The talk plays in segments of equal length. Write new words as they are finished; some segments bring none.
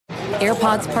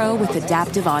AirPods Pro with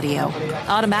adaptive audio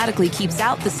automatically keeps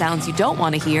out the sounds you don't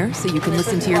want to hear so you can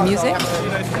listen to your music,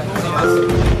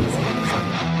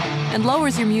 and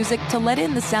lowers your music to let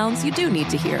in the sounds you do need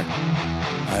to hear.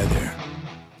 Hi there.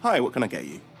 Hi, what can I get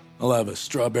you? I'll have a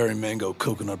strawberry mango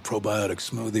coconut probiotic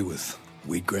smoothie with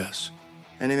wheatgrass.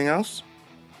 Anything else?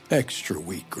 Extra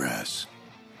wheatgrass.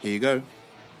 Here you go.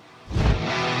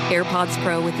 AirPods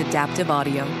Pro with adaptive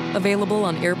audio. Available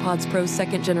on AirPods Pro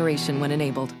 2nd generation when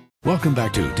enabled. Welcome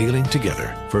back to Dealing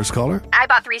Together. First caller? I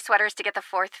bought 3 sweaters to get the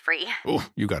 4th free. Oh,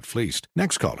 you got fleeced.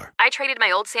 Next caller. I traded my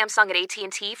old Samsung at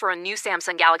AT&T for a new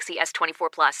Samsung Galaxy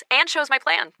S24 Plus and chose my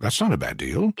plan. That's not a bad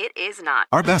deal. It is not.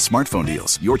 Our best smartphone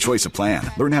deals. Your choice of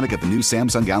plan. Learn how to get the new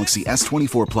Samsung Galaxy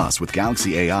S24 Plus with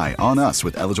Galaxy AI on us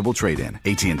with eligible trade-in.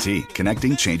 AT&T.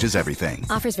 Connecting changes everything.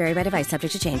 Offers vary by device.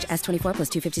 Subject to change. S24 plus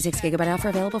 256 gigabyte offer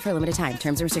available for a limited time.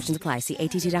 Terms and restrictions apply. See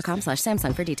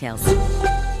att.com/Samsung for details.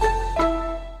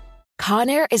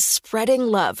 Conair is spreading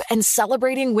love and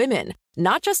celebrating women,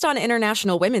 not just on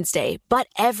International Women's Day, but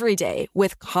every day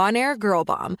with Conair Girl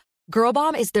Bomb. Girl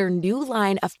Bomb is their new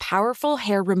line of powerful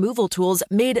hair removal tools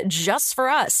made just for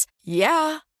us.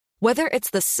 Yeah. Whether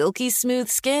it's the silky smooth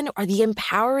skin or the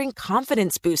empowering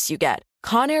confidence boost you get,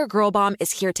 Conair Girl Bomb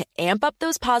is here to amp up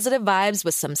those positive vibes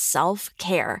with some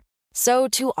self-care. So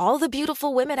to all the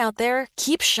beautiful women out there,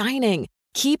 keep shining,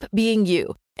 keep being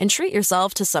you, and treat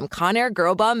yourself to some Conair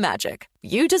Girl Bomb magic.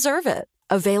 You deserve it.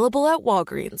 Available at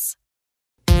Walgreens.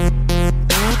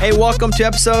 Hey, welcome to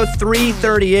episode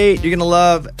 338. You're going to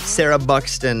love Sarah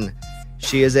Buxton.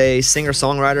 She is a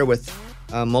singer-songwriter with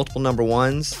multiple number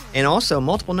ones and also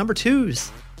multiple number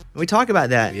twos. And we talk about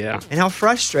that. Yeah. And how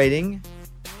frustrating,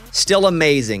 still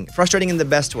amazing, frustrating in the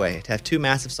best way, to have 2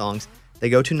 massive songs. They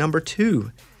go to number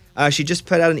 2. She just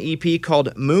put out an EP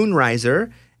called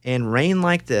Moonriser, and Rain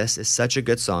Like This is such a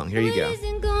good song. Here you go.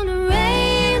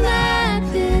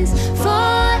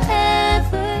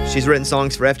 She's written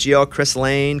songs for FGL, Chris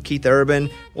Lane, Keith Urban.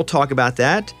 We'll talk about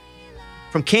that.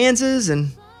 From Kansas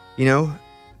and,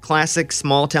 classic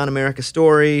small town America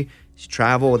story. She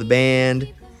traveled with a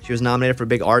band. She was nominated for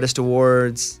big artist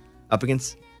awards up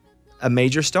against a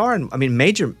major star.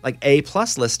 Major, like A+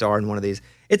 list star in one of these.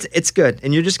 It's good.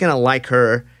 And you're just going to like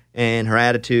her and her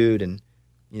attitude, and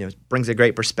brings a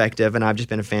great perspective, and I've just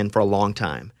been a fan for a long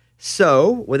time.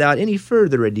 So, without any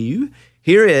further ado,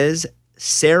 here is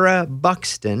Sarah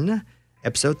Buxton,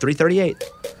 episode 338.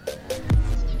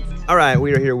 All right,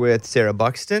 we are here with Sarah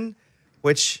Buxton,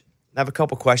 which I have a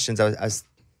couple questions I was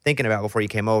thinking about before you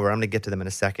came over. I'm going to get to them in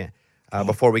a second,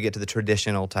 before we get to the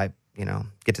traditional type,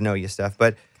 get to know you stuff.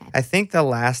 But I think the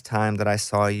last time that I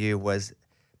saw you was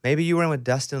maybe you were in with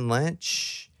Dustin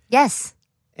Lynch. Yes.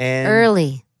 And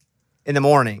early. In the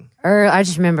morning. I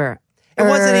just remember. It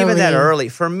wasn't even that early.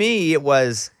 For me,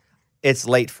 it's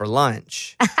late for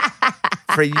lunch.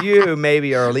 For you,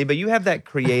 maybe early, but you have that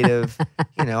creative,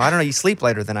 I don't know, you sleep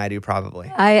later than I do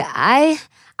probably.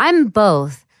 I'm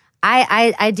both.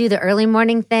 I do the early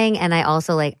morning thing, and I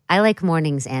also I like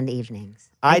mornings and evenings.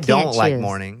 I don't like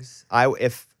mornings.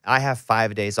 If I have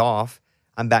 5 days off,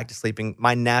 I'm back to sleeping.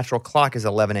 My natural clock is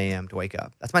 11 a.m. to wake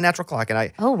up. That's my natural clock.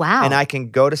 And oh, wow. And I can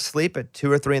go to sleep at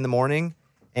 2 or 3 in the morning,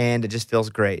 and it just feels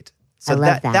great. So I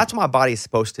love that. That's what my body is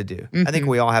supposed to do. Mm-hmm. I think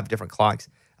we all have different clocks.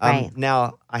 Right.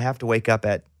 Now, I have to wake up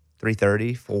at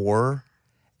 3:30, 4,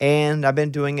 and I've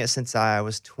been doing it since I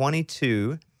was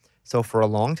 22, so for a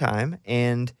long time,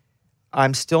 and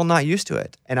I'm still not used to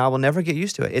it, and I will never get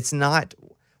used to it. It's not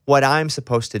what I'm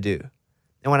supposed to do.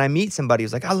 And when I meet somebody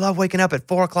who's like, I love waking up at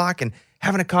 4 o'clock and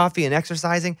having a coffee and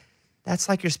exercising, that's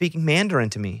like you're speaking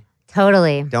Mandarin to me.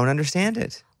 Totally. Don't understand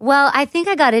it. Well, I think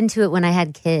I got into it when I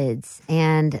had kids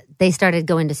and they started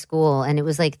going to school, and it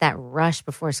was like that rush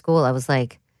before school. I was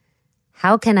like,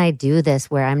 how can I do this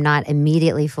where I'm not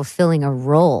immediately fulfilling a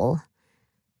role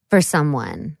for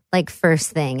someone like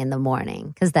first thing in the morning?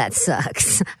 Because that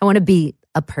sucks. I want to be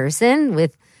a person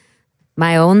with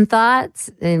my own thoughts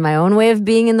and my own way of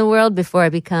being in the world before I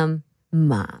become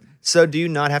mom. So do you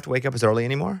not have to wake up as early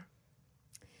anymore?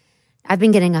 I've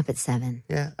been getting up at 7.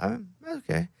 Yeah,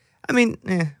 okay. I mean,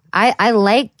 I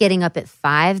like getting up at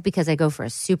 5 because I go for a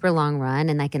super long run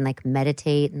and I can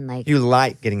meditate and You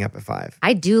like getting up at 5?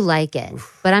 I do like it,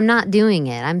 but I'm not doing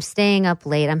it. I'm staying up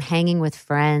late. I'm hanging with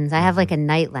friends. I have a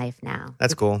nightlife now.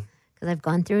 That's cool. Because I've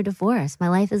gone through a divorce. My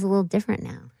life is a little different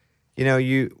now.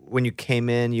 When you came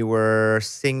in, you were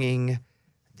singing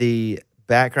the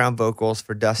background vocals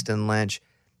for Dustin Lynch,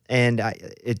 and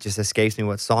it just escapes me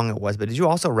what song it was. But did you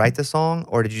also write the song,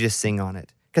 or did you just sing on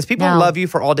it? Because people love you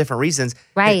for all different reasons.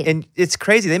 Right. And it's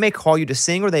crazy. They may call you to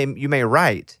sing, or you may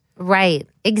write. Right.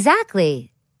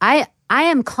 Exactly. I I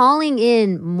am calling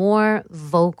in more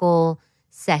vocal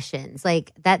sessions.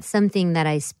 Like that's something that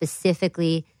I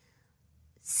specifically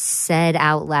said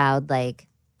out loud like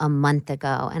a month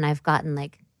ago. And I've gotten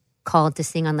like called to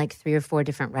sing on like 3 or 4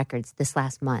 different records this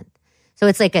last month. So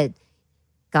it's like a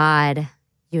God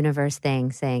universe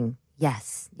thing saying,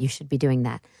 yes, you should be doing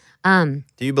that.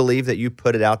 Do you believe that you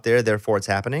put it out there, therefore it's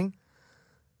happening?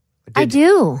 I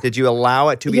do. Did you allow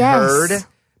it to be heard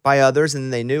by others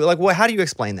and they knew? Like, how do you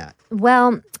explain that?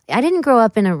 Well, I didn't grow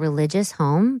up in a religious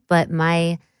home, but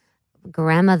my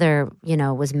grandmother,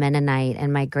 was Mennonite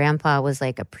and my grandpa was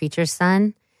like a preacher's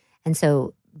son. And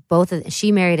so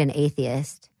she married an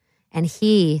atheist and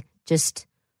he just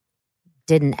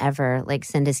didn't ever like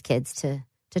send his kids to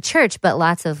church, but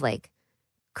lots of like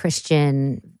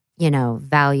Christian,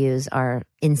 values are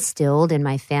instilled in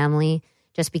my family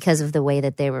just because of the way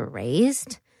that they were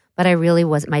raised. But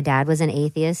my dad was an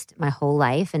atheist my whole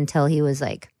life until he was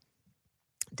like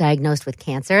diagnosed with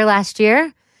cancer last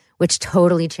year, which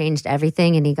totally changed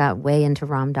everything. And he got way into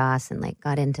Ram Dass and like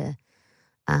got into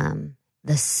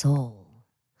the soul,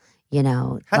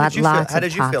 How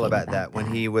did you feel about that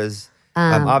when he was,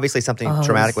 obviously something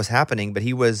traumatic was happening, but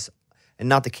he was, and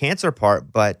not the cancer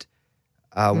part, but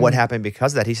what happened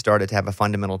because of that? He started to have a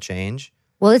fundamental change.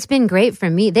 Well, it's been great for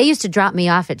me. They used to drop me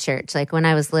off at church. Like when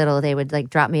I was little, they would like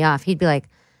drop me off. He'd be like,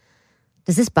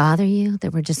 does this bother you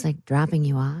that we're just like dropping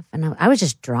you off? And I was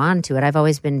just drawn to it. I've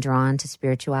always been drawn to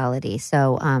spirituality.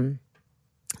 So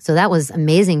that was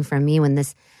amazing for me when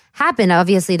this happened.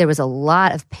 Obviously, there was a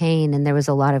lot of pain and there was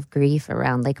a lot of grief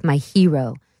around like my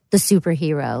hero, the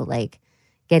superhero, like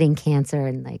getting cancer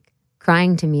and like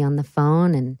crying to me on the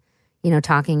phone and,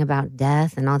 talking about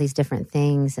death and all these different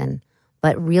things.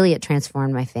 But really it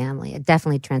transformed my family. It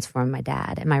definitely transformed my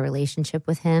dad and my relationship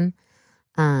with him,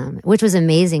 which was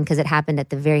amazing because it happened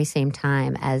at the very same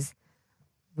time as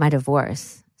my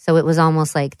divorce. So it was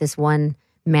almost like this one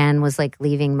man was like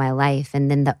leaving my life and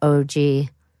then the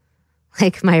OG,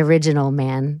 like my original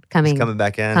man coming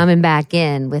back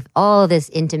in with all this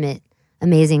intimate,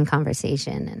 amazing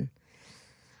conversation. And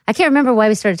I can't remember why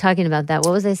we started talking about that.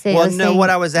 What was I saying? What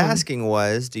I was asking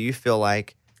was, do you feel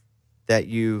like that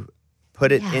you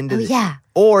put it into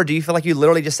or do you feel like you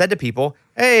literally just said to people,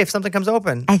 hey, if something comes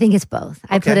open? I think it's both.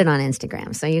 Okay. I put it on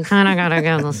Instagram, so you kind of got to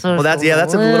go on the social. Well, that's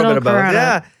a little bit of both.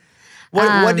 Yeah.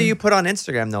 What do you put on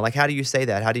Instagram though? Like, how do you say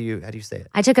that? How do you say it?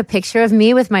 I took a picture of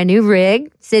me with my new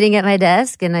rig sitting at my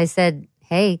desk, and I said,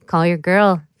 "Hey, call your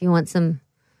girl if you want some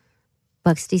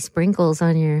Buxty sprinkles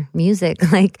on your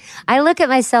music." Like, I look at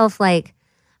myself like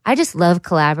I just love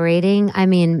collaborating. I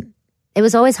mean, it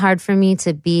was always hard for me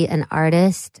to be an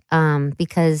artist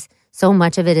because so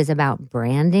much of it is about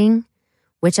branding,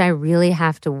 which I really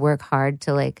have to work hard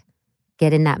to like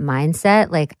get in that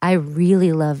mindset. Like, I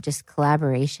really love just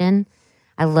collaboration.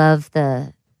 I love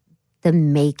the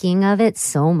making of it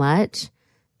so much.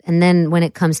 And then when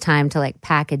it comes time to like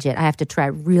package it, I have to try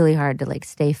really hard to like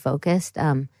stay focused.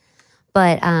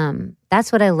 But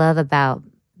that's what I love about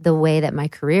the way that my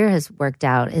career has worked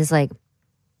out is like,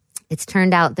 it's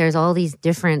turned out there's all these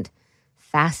different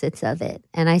facets of it.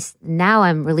 And now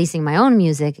I'm releasing my own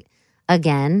music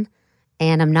again,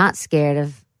 and I'm not scared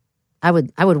of, I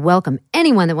would welcome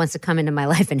anyone that wants to come into my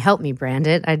life and help me brand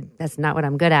it. That's not what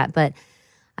I'm good at, but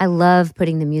I love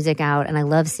putting the music out and I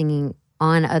love singing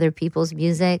on other people's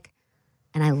music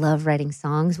and I love writing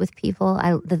songs with people.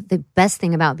 The best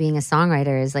thing about being a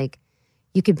songwriter is like,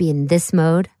 you could be in this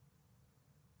mode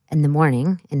in the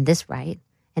morning, in this right,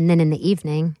 and then in the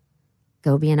evening,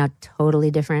 go be in a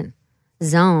totally different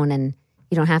zone, and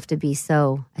you don't have to be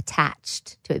so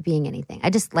attached to it being anything. I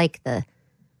just like the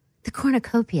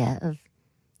cornucopia of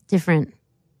different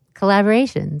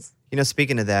collaborations.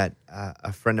 Speaking of that,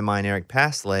 a friend of mine, Eric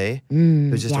Pasley,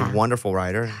 who's just a wonderful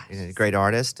writer, a great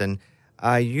artist, and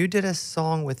you did a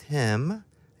song with him,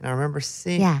 and I remember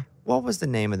seeing. Yeah. What was the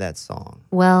name of that song?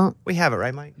 Well, we have it,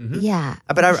 right, Mike? Mm-hmm. Yeah.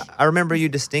 But I remember you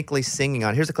distinctly singing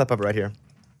on. Here's a clip of it right here.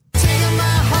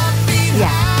 Yeah.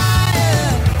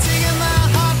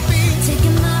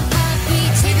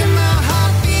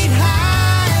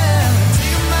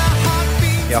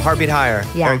 Yeah, Heartbeat Higher,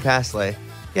 yeah. Eric Pasley.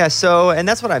 Yeah, so, and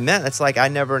that's what I meant. It's like I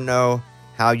never know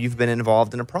how you've been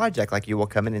involved in a project. Like you will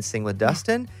come in and sing with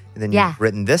Dustin, and then you've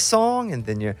written this song, and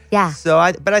then you're... Yeah. So,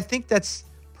 but I think that's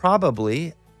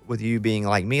probably, with you being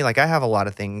like me, like I have a lot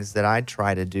of things that I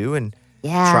try to do and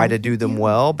try to do them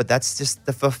well, but that's just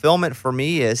the fulfillment for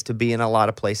me is to be in a lot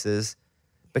of places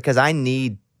because I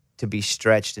need to be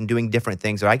stretched and doing different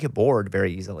things or I get bored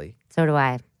very easily. So do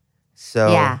I.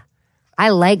 So... Yeah. I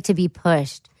like to be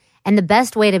pushed. And the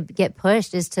best way to get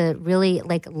pushed is to really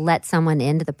like let someone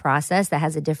into the process that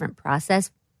has a different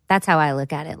process. That's how I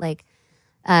look at it. Like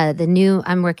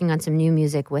I'm working on some new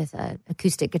music with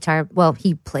acoustic guitar. Well,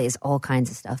 he plays all kinds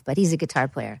of stuff, but he's a guitar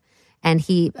player and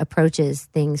he approaches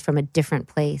things from a different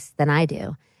place than I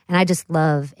do. And I just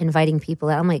love inviting people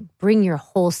out. I'm like, bring your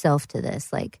whole self to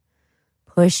this. Like,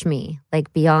 push me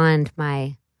like beyond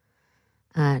my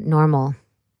normal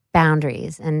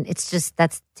boundaries. And it's just,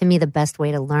 that's to me the best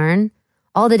way to learn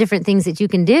all the different things that you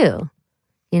can do,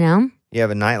 you know? You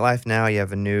have a nightlife now, you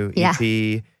have a new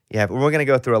EP. Yeah, we're going to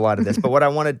go through a lot of this. But what I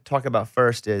want to talk about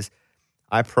first is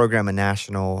I program a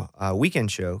national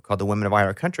weekend show called the Women of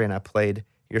Our Country, and I played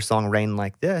your song Rain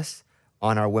Like This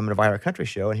on our Women of Our Country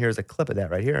show. And here's a clip of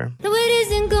that right here. No, it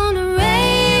isn't gonna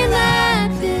rain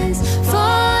like this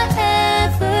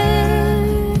forever.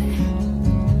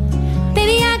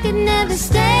 Baby, I could never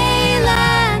stay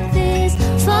like this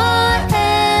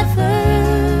forever.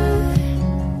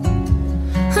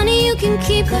 Honey, you can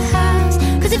keep the house,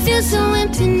 cause it feels so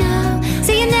empty now.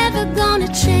 Say you're never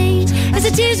gonna change as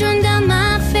the tears run down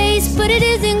my face. But it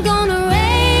isn't gonna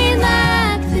rain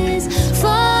like this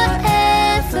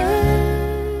forever.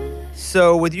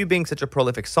 So with you being such a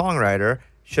prolific songwriter,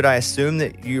 should I assume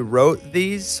that you wrote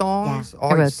these songs? Yeah,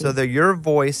 I wrote So these. they're your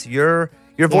voice, your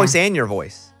voice and your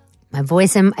voice. My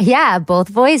voice and both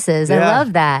voices. I Yeah.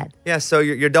 love that. Yeah, so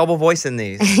you're double voicing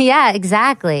these. Yeah,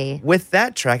 exactly. With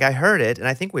that track, I heard it, and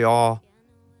I think we all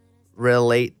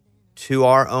relate to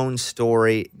our own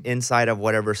story inside of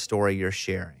whatever story you're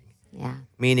sharing. Yeah.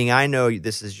 Meaning, I know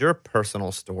this is your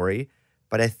personal story,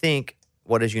 but I think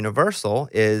what is universal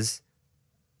is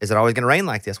it always going to rain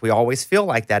like this? We always feel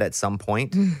like that at some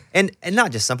point, and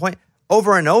not just some point,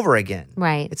 over and over again.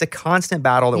 Right. It's a constant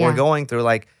battle that Yeah. we're going through.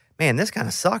 Like, man, this kind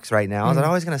of sucks right now. Is it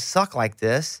always going to suck like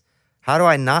this? How do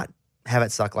I not have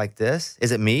it suck like this?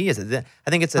 Is it me? Is it? I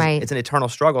think it's Right. it's an eternal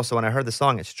struggle. So when I heard the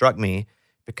song, it struck me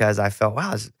because I felt,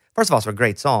 wow. First of all, it's a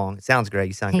great song. It sounds great.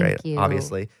 You sound Thank great, you.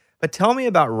 obviously. But tell me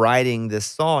about writing this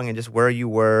song and just where you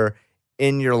were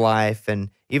in your life and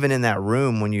even in that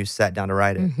room when you sat down to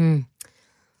write it. Mm-hmm.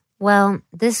 Well,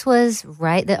 this was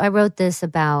I wrote this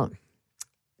about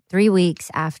 3 weeks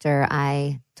after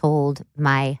I told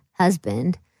my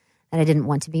husband that I didn't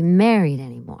want to be married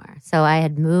anymore. So I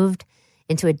had moved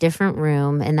into a different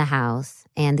room in the house,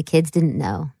 and the kids didn't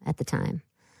know at the time.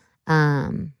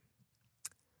 And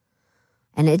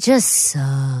it just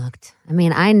sucked. I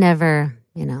mean, I never,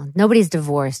 nobody's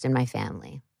divorced in my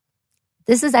family.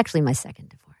 This is actually my second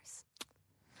divorce.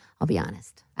 I'll be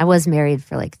honest. I was married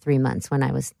for like 3 months when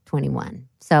I was 21.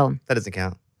 So That doesn't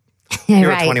count. yeah, You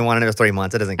were right. 21 and it was 3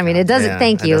 months. It doesn't I count. mean, it doesn't. Yeah,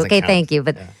 thank it you. doesn't Okay, count. thank you.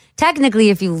 But Yeah. technically,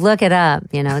 if you look it up,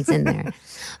 it's in there.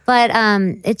 But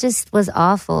it just was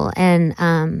awful. And,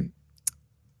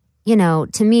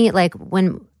 to me, like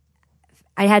when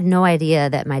I had no idea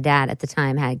that my dad at the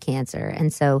time had cancer.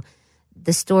 And so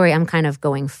the story, I'm kind of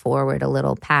going forward a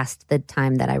little past the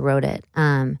time that I wrote it.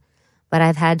 But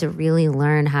I've had to really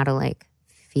learn how to like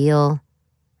feel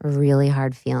really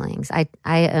hard feelings. I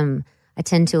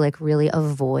tend to like really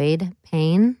avoid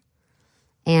pain.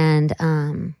 And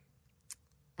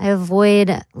I've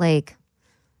avoided,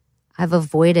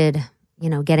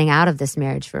 getting out of this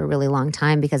marriage for a really long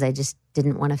time because I just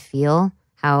didn't want to feel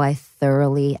how I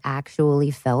thoroughly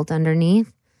actually felt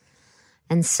underneath.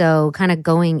 And so kind of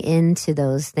going into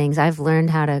those things, I've learned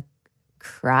how to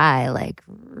cry, like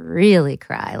really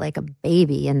cry like a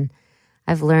baby. And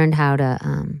I've learned how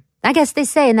to, I guess they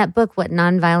say in that book, what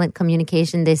nonviolent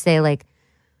communication, they say like,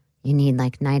 you need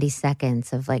like 90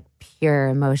 seconds of like pure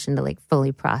emotion to like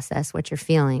fully process what you're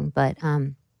feeling. But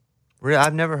Really,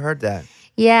 I've never heard that.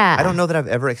 yeah. I don't know that I've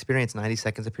ever experienced 90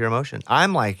 seconds of pure emotion.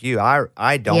 I'm like you.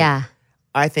 I don't. Yeah.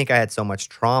 I think I had so much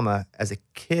trauma as a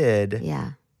kid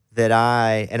Yeah. that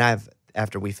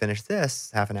after we finish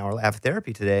this, half an hour, I have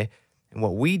therapy today. And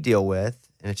what we deal with,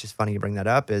 and it's just funny you bring that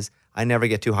up, is I never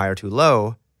get too high or too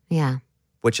low, Yeah.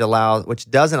 which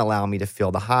doesn't allow me to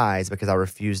feel the highs because I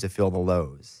refuse to feel the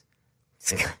lows.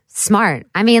 Smart.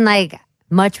 I mean, like,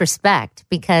 much respect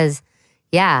because,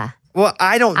 yeah, Well,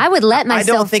 I would let I don't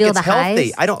myself think feel it's the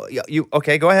healthy. highs. I don't. You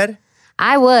okay? Go ahead.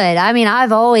 I would. I mean,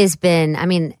 I've always been,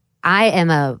 I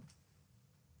am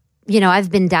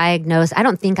I've been diagnosed. I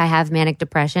don't think I have manic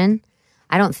depression.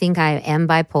 I don't think I am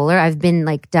bipolar. I've been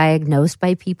like diagnosed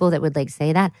by people that would like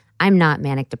say that. I'm not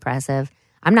manic depressive.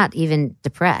 I'm not even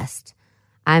depressed.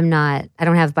 I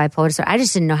don't have bipolar disorder. I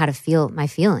just didn't know how to feel my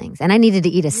feelings. And I needed to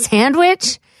eat a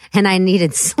sandwich and I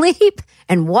needed sleep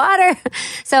and water.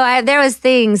 So there was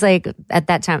things like at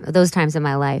that time, those times in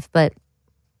my life, but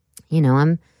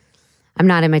I'm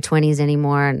not in my 20s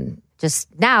anymore and just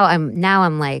now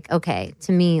I'm like, okay,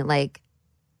 to me, like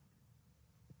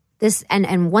this,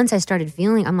 and once I started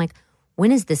feeling, I'm like,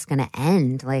 when is this going to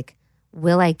end? Like,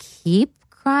 will I keep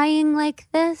crying like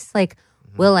this? Like,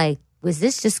 was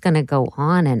this just going to go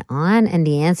on? And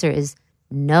the answer is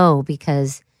no,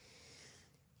 because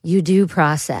you do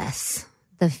process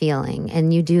the feeling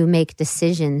and you do make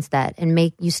decisions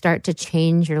you start to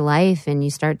change your life and you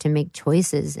start to make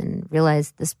choices and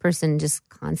realize this person just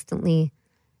constantly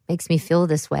makes me feel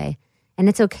this way. And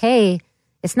it's okay.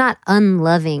 It's not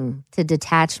unloving to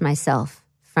detach myself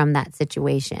from that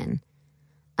situation.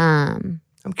 I'm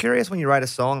curious when you write a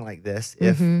song like this,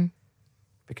 if,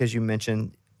 because you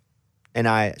mentioned, and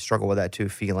I struggle with that too,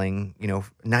 feeling,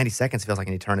 90 seconds feels like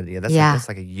an eternity. That's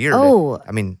like a year. Oh.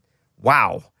 I mean,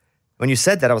 wow. When you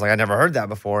said that, I was like, I never heard that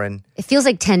before. And it feels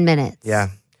like 10 minutes. Yeah.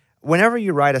 Whenever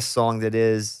you write a song that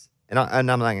is, and I'm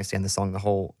not going to stand the song the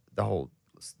whole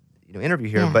interview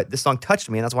here, but this song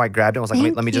touched me, and that's why I grabbed it. I was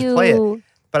like, let me just play it.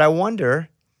 But I wonder,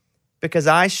 because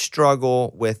I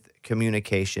struggle with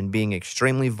communication, being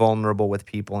extremely vulnerable with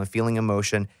people and feeling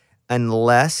emotion,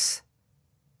 unless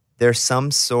there's some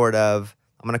sort of,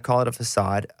 I'm going to call it a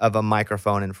facade, of a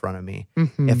microphone in front of me.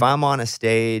 Mm-hmm. If I'm on a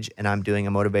stage and I'm doing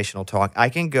a motivational talk, I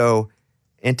can go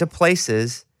into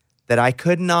places that I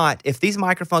could not, if these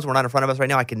microphones were not in front of us right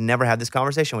now, I could never have this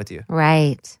conversation with you.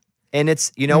 Right. And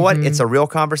it's, you know what? It's a real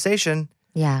conversation.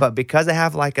 Yeah. But because I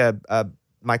have like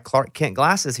my Clark Kent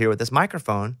glasses here with this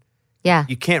microphone,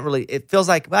 you can't really, it feels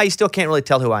like, well, you still can't really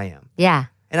tell who I am. Yeah.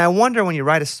 And I wonder when you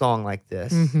write a song like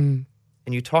this,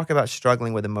 and you talk about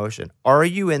struggling with emotion, are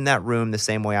you in that room the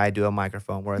same way I do a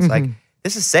microphone where it's like,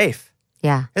 this is safe.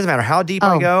 Yeah. It doesn't matter how deep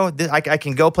I go. I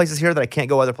can go places here that I can't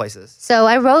go other places. So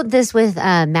I wrote this with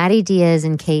Maddie Diaz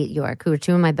and Kate York, who are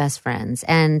two of my best friends.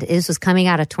 And this was coming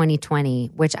out of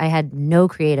 2020, which I had no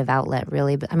creative outlet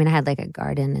really. But I mean, I had like a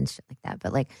garden and shit like that.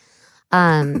 But like,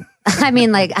 I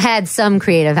mean, like I had some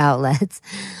creative outlets,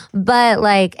 but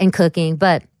like, and cooking,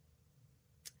 but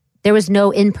there was no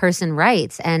in-person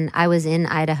rights. And I was in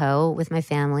Idaho with my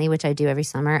family, which I do every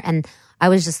summer. And I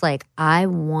was just like, I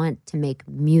want to make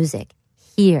music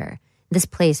here, this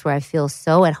place where I feel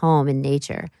so at home in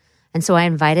nature. And so I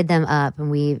invited them up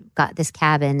and we got this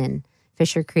cabin in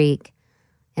Fisher Creek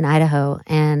in Idaho.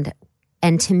 And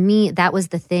to me, that was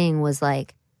the thing, was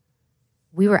like,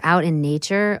 we were out in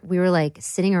nature. We were like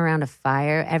sitting around a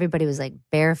fire. Everybody was like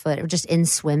barefoot or just in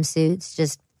swimsuits,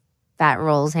 just fat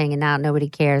rolls hanging out. Nobody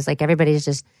cares. Like everybody's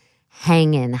just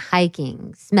hanging,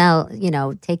 hiking,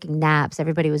 taking naps.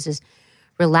 Everybody was just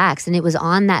relaxed. And it was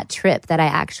on that trip that I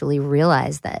actually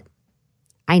realized that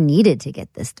I needed to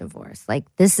get this divorce. Like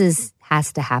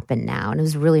has to happen now. And it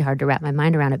was really hard to wrap my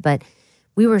mind around it. But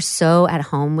we were so at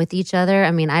home with each other.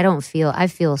 I mean, I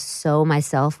feel so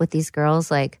myself with these girls.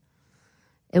 Like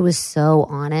it was so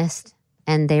honest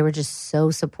and they were just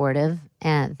so supportive,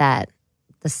 and that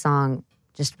the song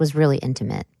just was really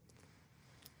intimate.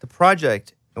 The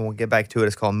project, and we'll get back to it,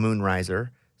 is called Moonriser.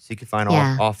 So you can find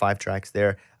all 5 tracks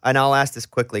there. And I'll ask this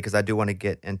quickly because I do want to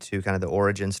get into kind of the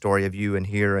origin story of you and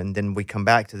here, and then we come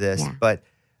back to this. Yeah. But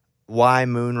why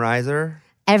Moonriser?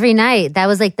 Every night. That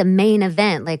was like the main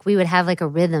event. Like we would have like a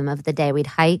rhythm of the day. We'd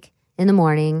hike in the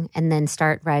morning and then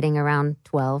start writing around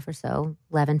 12 or so,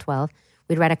 11, 12.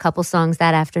 We'd write a couple songs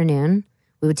that afternoon.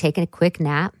 We would take a quick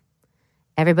nap.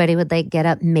 Everybody would like get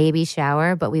up, maybe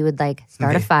shower, but we would like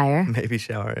start a fire. Maybe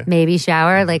shower. Yeah. Maybe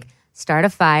shower, like start a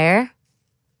fire,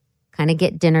 kind of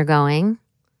get dinner going,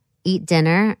 eat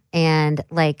dinner, and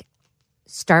like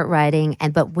start writing.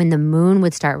 But when the moon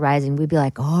would start rising, we'd be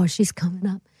like, oh, she's coming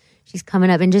up. She's coming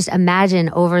up. And just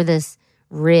imagine over this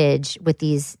ridge with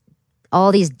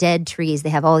all these dead trees. They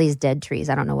have all these dead trees.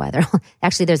 I don't know why they're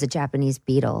actually, there's a Japanese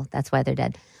beetle. That's why they're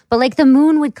dead. But like the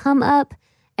moon would come up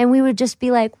and we would just be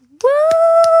like, woo,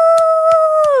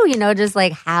 just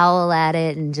like howl at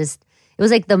it. And just, it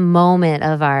was like the moment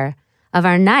of our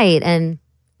night. And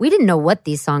we didn't know what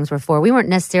these songs were for. We weren't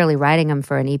necessarily writing them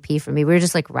for an EP for me. We were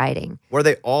just like writing. Were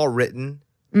they all written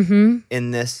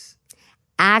in this?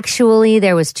 Actually,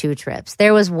 there was 2 trips.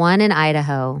 There was one in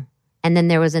Idaho, and then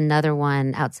there was another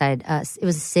one outside us. It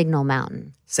was Signal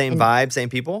Mountain. Same vibe, same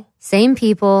people? Same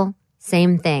people,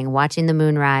 same thing. Watching the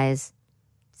moon rise,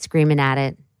 screaming at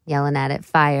it, yelling at it,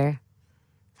 fire,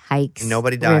 hikes, and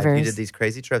nobody died. Rivers. You did these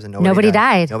crazy trips and nobody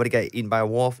died. Nobody got eaten by a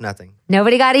wolf, nothing.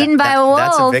 Nobody got eaten by a wolf.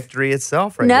 That's a victory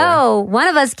itself right there. No, one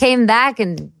of us came back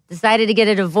and decided to get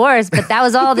a divorce, but that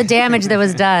was all the damage that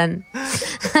was done.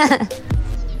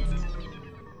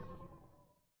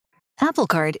 Apple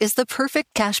Card is the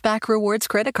perfect cashback rewards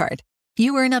credit card.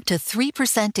 You earn up to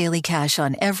 3% daily cash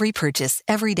on every purchase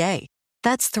every day.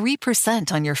 That's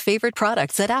 3% on your favorite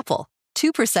products at Apple,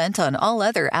 2% on all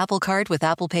other Apple Card with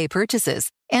Apple Pay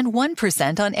purchases, and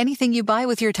 1% on anything you buy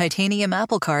with your titanium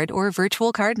Apple Card or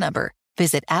virtual card number.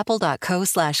 Visit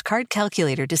apple.co/card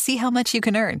calculator to see how much you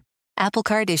can earn. Apple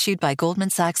Card issued by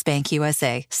Goldman Sachs Bank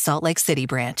USA, Salt Lake City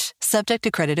branch. Subject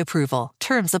to credit approval.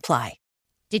 Terms apply.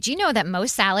 Did you know that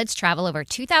most salads travel over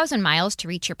 2,000 miles to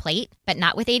reach your plate? But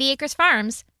not with 80 Acres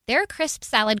Farms. Their crisp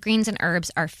salad greens and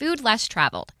herbs are food less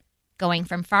traveled, going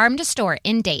from farm to store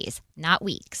in days, not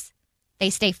weeks. They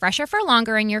stay fresher for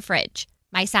longer in your fridge.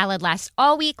 My salad lasts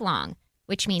all week long,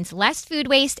 which means less food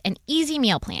waste and easy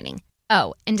meal planning.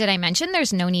 Oh, and did I mention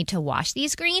there's no need to wash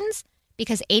these greens?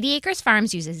 Because 80 Acres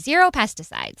Farms uses 0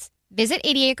 pesticides. Visit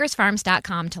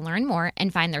 80acresfarms.com to learn more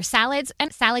and find their salads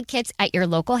and salad kits at your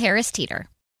local Harris Teeter.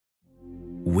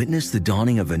 Witness the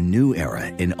dawning of a new era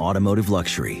in automotive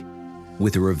luxury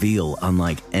with a reveal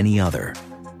unlike any other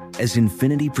as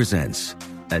Infiniti presents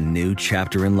a new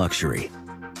chapter in luxury,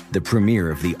 the premiere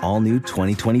of the all-new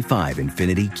 2025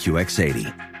 Infiniti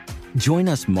QX80. Join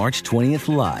us March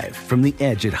 20th live from the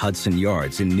Edge at Hudson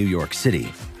Yards in New York City,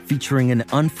 featuring an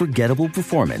unforgettable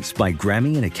performance by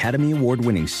Grammy and Academy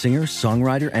Award-winning singer,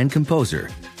 songwriter, and composer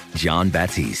Jon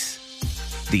Batiste.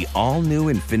 The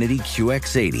all-new Infiniti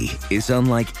QX80 is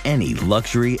unlike any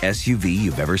luxury SUV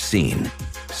you've ever seen.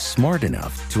 Smart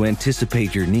enough to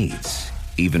anticipate your needs,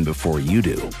 even before you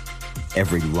do.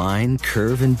 Every line,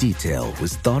 curve, and detail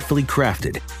was thoughtfully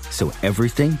crafted so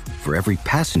everything for every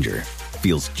passenger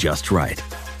feels just right.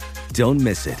 Don't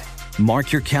miss it.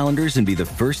 Mark your calendars and be the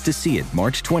first to see it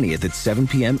March 20th at 7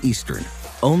 p.m. Eastern,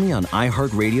 only on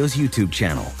iHeartRadio's YouTube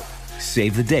channel.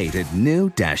 Save the date at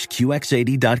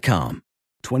new-QX80.com.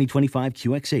 2025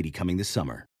 QX80 coming this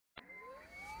summer.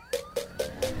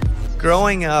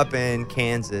 Growing up in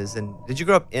Kansas, and did you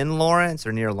grow up in Lawrence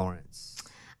or near Lawrence?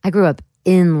 I grew up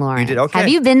in Lawrence. You did? Okay. Have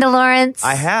you been to Lawrence?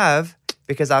 I have,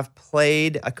 because I've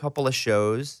played a couple of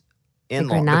shows in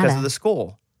Lawrence because of the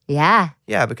school. Yeah.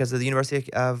 Yeah, because of the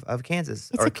University of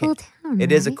Kansas. It's a cool town,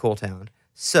 It is a right? cool town.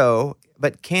 So,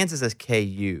 but Kansas is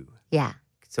KU. Yeah.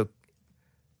 So,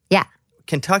 yeah.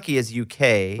 Kentucky is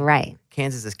UK. Right.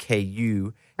 Kansas is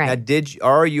KU. Right. Now,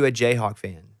 are you a Jayhawk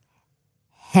fan?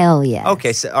 Hell yeah.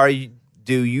 Okay, so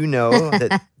do you know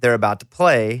that they're about to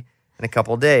play in a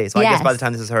couple of days? So I guess by the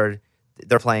time this is heard,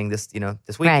 they're playing this weekend.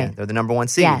 Right. They're the number 1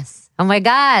 seed. Yes. Oh my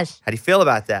gosh. How do you feel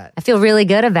about that? I feel really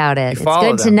good about it. It's follow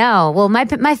good to them. know. Well,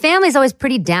 my family's always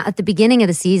pretty down at the beginning of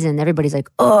the season. Everybody's like,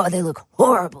 "Oh, they look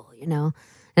horrible," and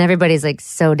everybody's like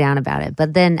so down about it.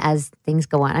 But then as things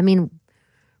go on, I mean,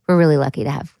 we're really lucky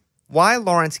to have. Why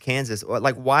Lawrence, Kansas?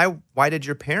 Like, why did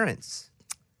your parents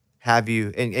have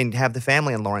you and have the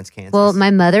family in Lawrence, Kansas? Well, my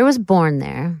mother was born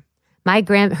there.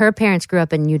 Her parents grew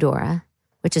up in Eudora,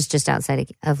 which is just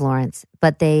outside of Lawrence,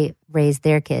 but they raised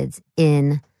their kids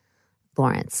in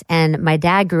Lawrence. And my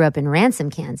dad grew up in Ransom,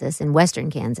 Kansas, in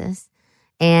western Kansas,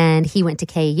 and he went to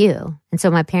KU. And so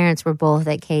my parents were both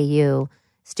at KU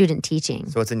student teaching.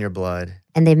 So it's in your blood.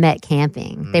 And they met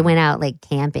camping. They went out like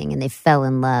camping and they fell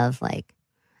in love. Like,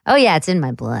 oh yeah, it's in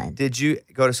my blood. Did you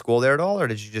go to school there at all, or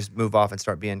did you just move off and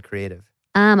start being creative?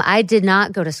 I did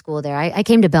not go to school there. I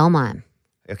came to Belmont.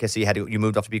 Okay, so you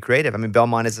moved off to be creative. I mean,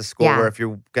 Belmont is a school where if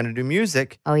you're going to do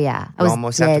music, oh yeah, I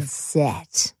was dead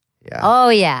set. Yeah. Oh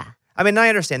yeah. I mean, I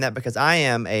understand that because I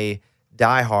am a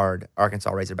diehard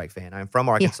Arkansas Razorback fan. I'm from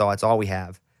Arkansas. It's all we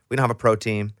have. We don't have a pro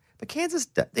team. But Kansas,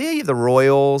 you have the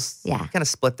Royals. Yeah. Kind of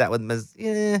split that with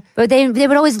But they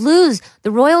would always lose.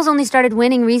 The Royals only started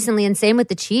winning recently, and same with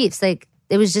the Chiefs. Like,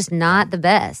 it was just not the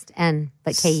best.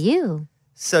 But KU.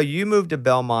 So you moved to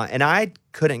Belmont, and I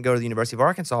couldn't go to the University of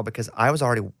Arkansas because I was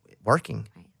already working.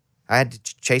 Right. I had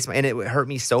to chase and it hurt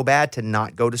me so bad to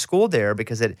not go to school there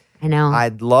because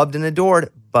I loved and adored,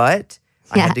 but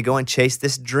I had to go and chase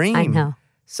this dream. I know.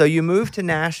 So you moved to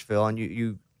Nashville and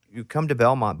you come to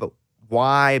Belmont, but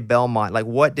why Belmont? Like,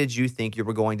 what did you think you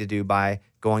were going to do by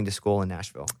going to school in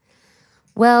Nashville?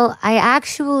 Well, I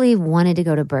actually wanted to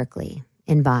go to Berkeley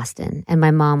in Boston, and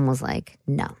my mom was like,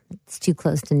 "No, it's too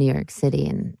close to New York City,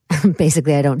 and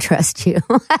basically, I don't trust you."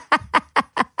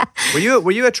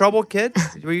 Were you a troubled kid?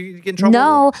 Were you getting in trouble?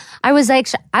 No, I was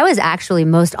actually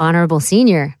most honorable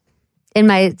senior in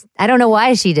my. I don't know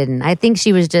why she didn't. I think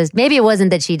she was just. Maybe it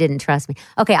wasn't that she didn't trust me.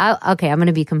 Okay, I'm going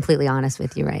to be completely honest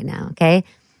with you right now. Okay,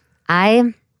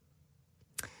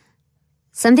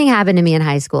 something happened to me in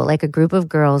high school. Like a group of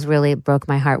girls really broke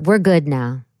my heart. We're good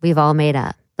now. We've all made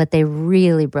up, but they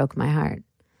really broke my heart,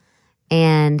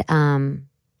 and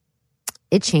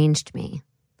it changed me.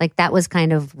 Like, that was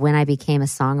kind of when I became a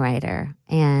songwriter.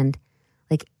 And,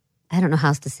 like, I don't know how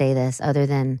else to say this other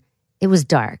than it was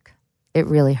dark. It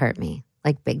really hurt me,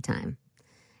 like, big time.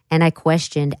 and I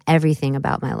questioned everything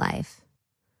about my life.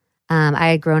 I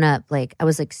had grown up, like, I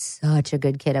was like such a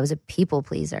good kid. I was a people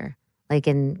pleaser, like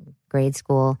in grade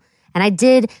school. And I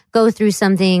did go through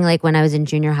something like when I was in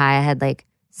junior high, I had like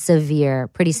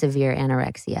pretty severe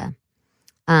anorexia.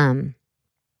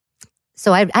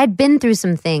 So I'd been through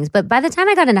some things, but by the time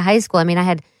I got into high school, I mean, I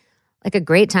had like a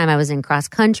great time. I was in cross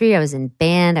country, I was in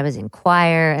band, I was in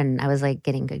choir, and I was like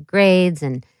getting good grades,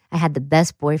 and I had the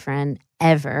best boyfriend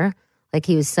ever. Like,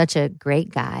 he was such a great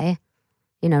guy,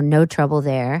 you know, no trouble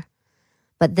there.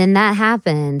 But then that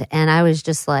happened, and I was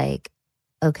just like,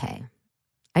 okay,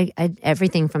 I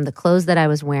everything from the clothes that I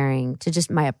was wearing to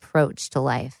just my approach to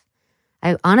life.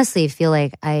 I honestly feel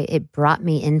like it brought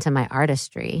me into my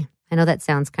artistry. I know that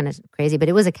sounds kind of crazy, but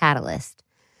it was a catalyst.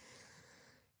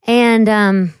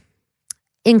 And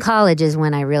in college is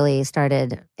when I really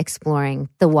started exploring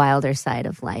the wilder side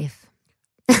of life.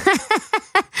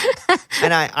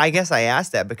 And I guess I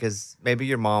asked that because maybe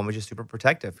your mom was just super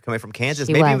protective coming from Kansas.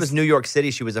 She Maybe was. It was New York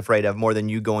City she was afraid of more than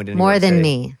you going to New More York than City.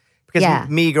 me. Because Yeah.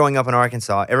 me growing up in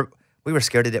Arkansas, we were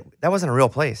scared to death. That wasn't a real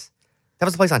place. That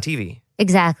was a place on TV.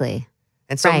 Exactly.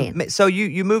 And so, Right. so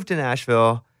you moved to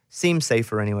Nashville. Seemed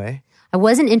safer anyway. I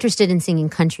wasn't interested in singing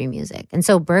country music. And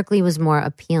so Berkeley was more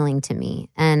appealing to me.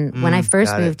 And when I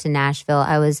first got it. moved to Nashville,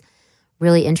 I was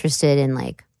really interested in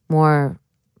like more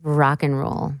rock and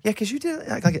roll. Yeah, because you did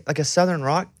like a Southern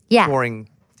rock Yeah. touring.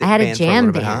 I had a band for jam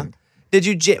little bit, huh? band. Did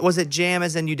you? Was it jam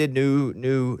as in you did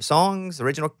new songs,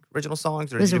 original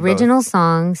songs, or It was did you do both? original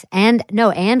songs and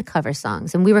cover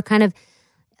songs. And we were kind of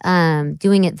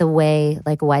doing it the way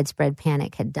like Widespread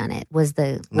Panic had done it. Was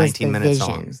the 19-minute vision.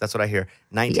 songs. That's what I hear.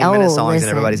 19-minute songs listen.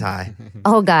 and everybody's high.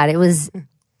 Oh God, it was.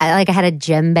 I had a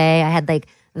djembe. I had like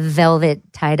velvet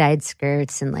tie-dyed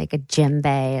skirts and like a djembe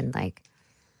and like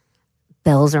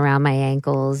bells around my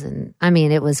ankles, and I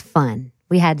mean, it was fun.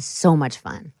 We had so much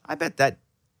fun. I bet that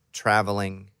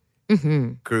traveling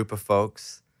group of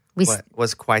folks We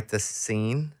was quite the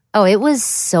scene. Oh, it was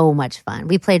so much fun.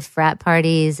 We played frat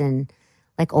parties and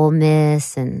like Ole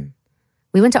Miss, and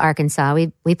we went to Arkansas.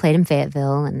 We played in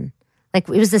Fayetteville, and like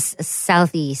it was this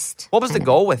southeast. What was the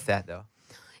goal with that though?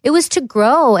 It was to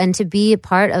grow and to be a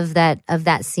part of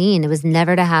that scene. It was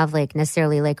never to have like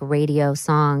necessarily like radio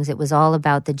songs. It was all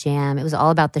about the jam. It was all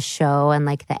about the show and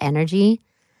like the energy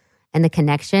and the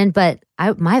connection. But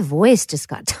my voice just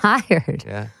got tired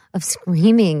of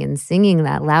screaming and singing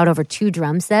that loud over 2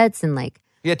 drum sets, and like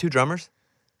You had 2 drummers?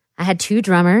 I had 2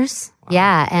 drummers. Wow.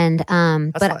 Yeah, and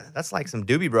that's like some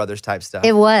Doobie Brothers type stuff.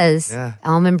 It was. Yeah.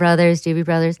 Allman Brothers, Doobie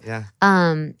Brothers. Yeah.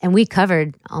 And we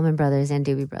covered Allman Brothers and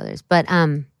Doobie Brothers. But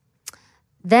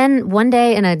then one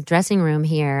day in a dressing room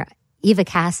here, Eva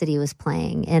Cassidy was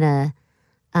playing in a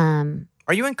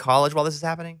Are you in college while this is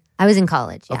happening? I was in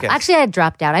college. Yeah. Okay. Actually, I had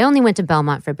dropped out. I only went to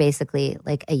Belmont for basically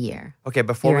like a year. Okay,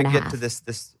 before year we and a get half. to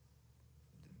this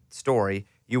story,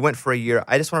 you went for a year.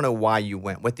 I just want to know why you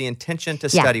went. With the intention to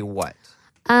Yeah. study what?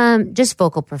 Just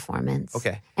vocal performance.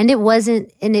 Okay. And it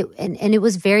wasn't, and it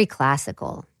was very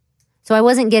classical. So I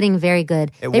wasn't getting very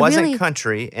good. It They wasn't really-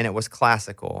 country and it was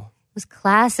classical. It was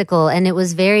classical, and it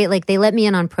was very like they let me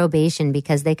in on probation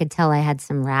because they could tell I had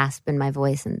some rasp in my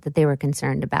voice and that they were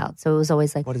concerned about. So it was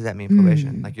always like, What does that mean,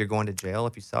 probation? Like you're going to jail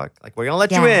if you suck? Like we're going to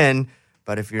let you Yeah. in,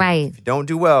 but if you Right. don't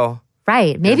do well,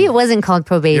 right? Maybe it wasn't called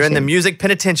probation. you're in the music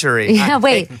penitentiary. Yeah,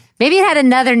 wait. Maybe it had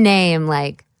another name.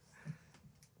 Like,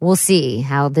 we'll see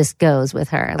how this goes with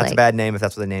her. That's like, a bad name if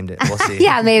that's what they named it. We'll see.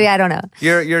 yeah, maybe I don't know.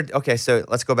 You're okay. So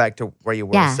let's go back to where you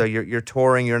were. Yeah. So you're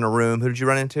touring. You're in a room. Who did you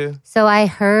run into? So I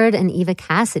heard an Eva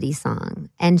Cassidy song,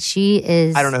 and she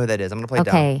is. I don't know who that is. I'm gonna play dumb.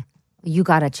 Okay, you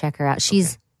got to check her out.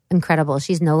 She's incredible.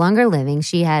 She's no longer living.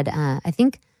 She had, I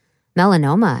think,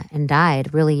 melanoma and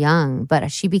died really young.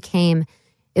 But she became.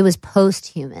 It was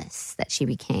posthumous that she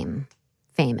became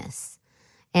famous.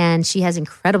 And she has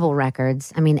incredible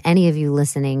records. I mean, any of you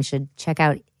listening should check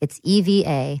out. It's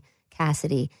EVA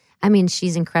Cassidy. I mean,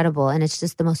 she's incredible. And it's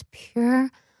just the most pure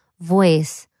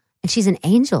voice. And she's an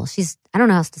angel. I don't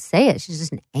know how else to say it. She's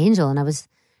just an angel. And I was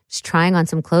just trying on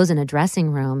some clothes in a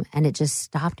dressing room, and it just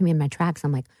stopped me in my tracks.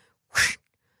 I'm like, whoosh,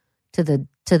 to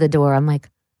the door. I'm like,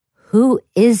 who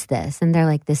is this? And they're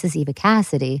like, this is Eva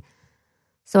Cassidy.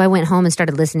 So I went home and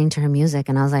started listening to her music,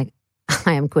 and I was like,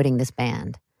 I am quitting this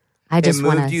band. I just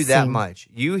want to moved you sing. that much.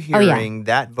 You hearing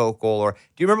that vocal, or do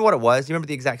you remember what it was? Do you remember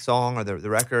the exact song or the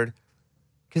record?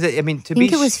 Because I mean, I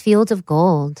think it was Fields of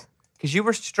Gold. because you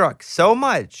were struck so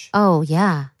much Oh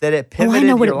yeah. that it Oh, pivoted I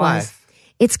know what your it life. was.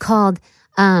 It's called.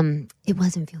 It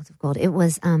wasn't Fields of Gold. It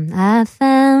was. I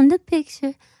found a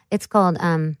picture. It's called.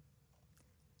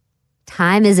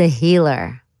 Time is a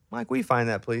Healer. Mike, will you find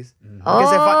that, please?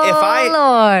 Because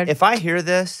Lord. If I hear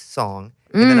this song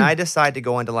and then I decide to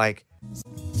go into like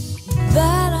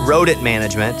rodent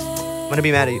management, I'm gonna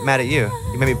be mad at you.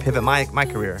 You made me pivot my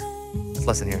career. Let's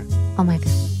listen here. Oh my God.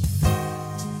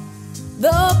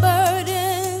 The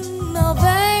burden of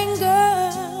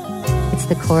anger It's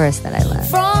the chorus that I love.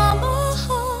 from a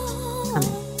heart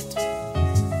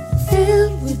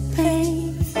filled with pain.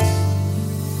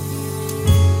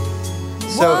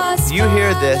 So you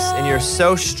hear this and you're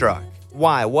so struck.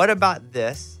 Why? What about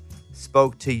this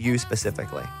spoke to you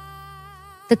specifically?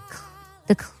 The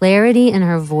clarity in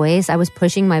her voice. I was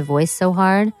pushing my voice so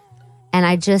hard, and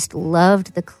I just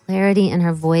loved the clarity in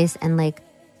her voice and like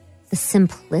the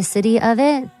simplicity of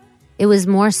it. It was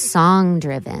more song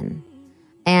driven,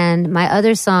 and my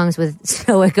other songs with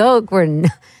Stoic Oak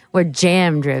were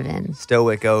jam driven.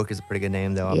 Stoic Oak is a pretty good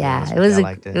name, though. I'll be Yeah, honest it with was you. I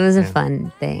a liked it. it was a Yeah.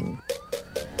 fun thing.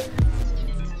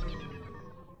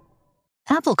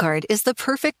 Apple Card is the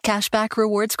perfect cashback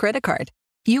rewards credit card.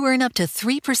 You earn up to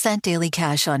 3% daily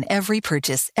cash on every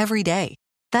purchase every day.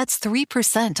 That's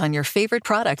 3% on your favorite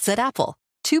products at Apple,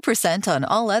 2% on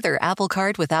all other Apple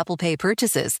Card with Apple Pay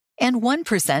purchases, and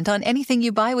 1% on anything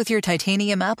you buy with your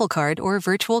titanium Apple Card or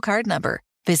virtual card number.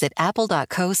 Visit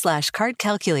apple.co/card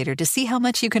calculator to see how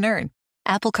much you can earn.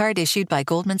 Apple Card issued by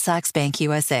Goldman Sachs Bank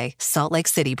USA, Salt Lake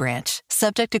City branch.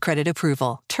 Subject to credit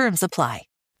approval. Terms apply.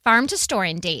 Farm to store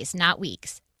in days, not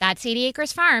weeks. That's 80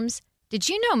 Acres Farms. Did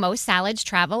you know most salads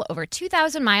travel over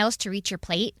 2,000 miles to reach your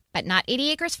plate? But not 80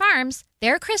 Acres Farms.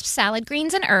 Their crisp salad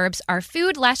greens and herbs are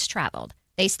food less traveled.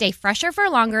 They stay fresher for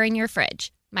longer in your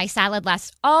fridge. My salad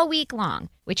lasts all week long,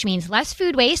 which means less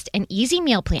food waste and easy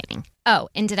meal planning. Oh,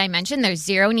 and did I mention there's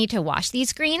zero need to wash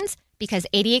these greens? Because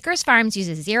 80 Acres Farms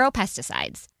uses zero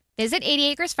pesticides. Visit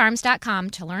 80acresfarms.com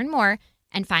to learn more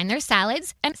and find their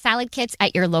salads and salad kits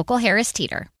at your local Harris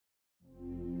Teeter.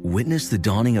 Witness the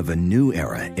dawning of a new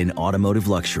era in automotive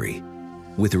luxury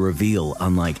with a reveal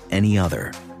unlike any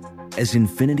other as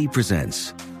Infiniti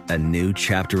presents a new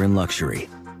chapter in luxury,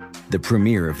 the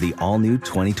premiere of the all-new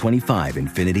 2025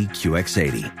 Infiniti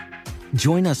QX80.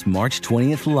 Join us March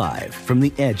 20th live from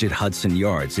the Edge at Hudson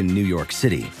Yards in New York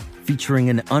City, featuring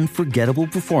an unforgettable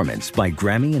performance by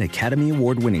Grammy and Academy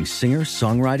Award-winning singer,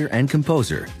 songwriter, and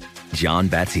composer Jon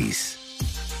Batiste.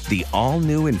 The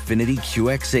all-new Infiniti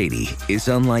QX80 is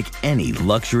unlike any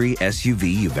luxury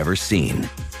SUV you've ever seen.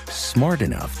 Smart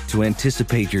enough to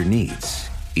anticipate your needs,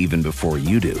 even before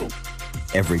you do.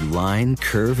 Every line,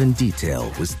 curve, and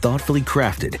detail was thoughtfully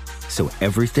crafted, so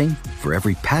everything for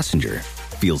every passenger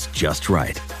feels just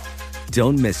right.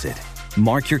 Don't miss it.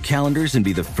 Mark your calendars and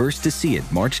be the first to see it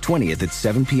March 20th at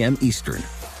 7 p.m. Eastern,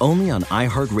 only on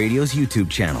iHeartRadio's YouTube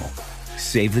channel.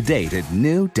 Save the date at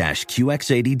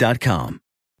new-QX80.com.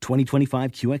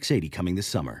 2025 QX80 coming this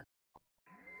summer.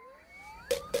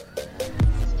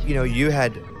 You know, you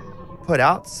had put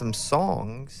out some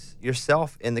songs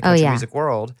yourself in the country music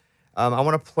world. I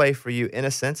want to play for you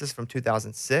Innocence. This is from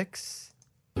 2006.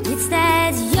 It's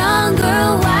that young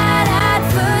girl,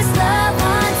 wide-eyed first love,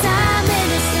 one-time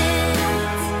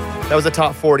innocence. That was a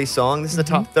top 40 song. This is a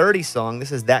top 30 song.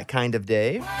 This is That Kind of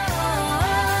Day. 50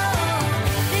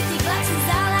 bucks is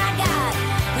all I got.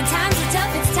 When times are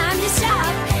tough, it's time to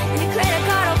shop. And a credit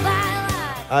card will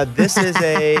buy a lot. This is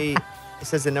a, it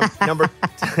says the number,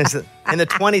 in the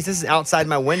 20s, this is Outside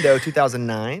My Window,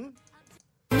 2009.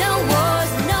 No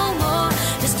wars, no more.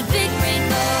 Just a big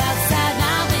rainbow outside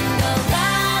my window.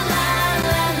 La, la,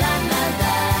 la, la, la,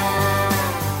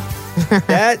 la.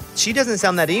 That, she doesn't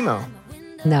sound that emo.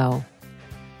 No.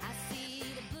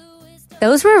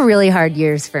 Those were really hard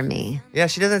years for me. Yeah,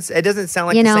 it doesn't sound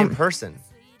like You the know, same person.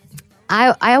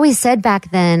 I always said back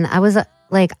then, I was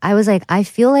like, I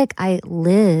feel like I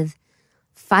live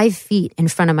 5 feet in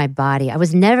front of my body. I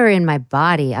was never in my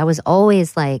body. I was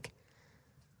always like,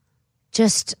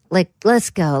 just like,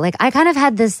 let's go. Like, I kind of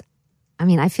had this, I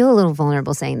mean, I feel a little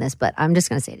vulnerable saying this, but I'm just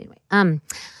going to say it anyway.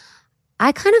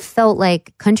 I kind of felt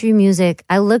like country music,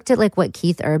 I looked at like what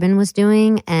Keith Urban was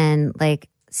doing, and like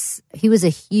he was a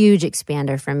huge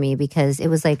expander for me because it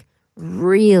was like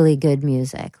really good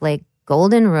music. Like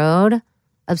Golden Road,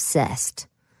 obsessed.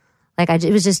 Like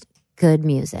it was just good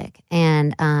music.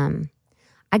 And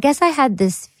I guess I had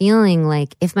this feeling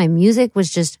like if my music was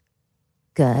just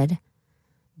good,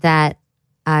 that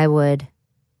I would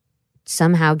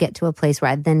somehow get to a place where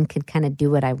I then could kind of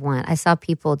do what I want. I saw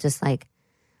people just like,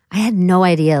 I had no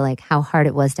idea like how hard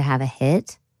it was to have a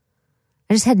hit.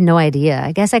 I just had no idea.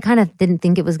 I guess I kind of didn't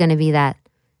think it was going to be that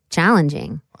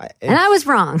challenging. And I was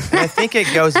wrong. And I think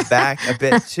it goes back a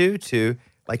bit too to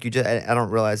like you just, I don't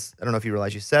know if you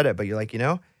realize you said it, but you're like,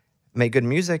 make good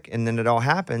music and then it all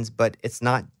happens, but it's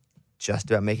not just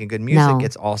about making good music. No.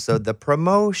 It's also the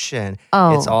promotion.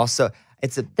 Oh.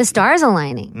 It's the stars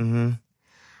aligning. Mm-hmm.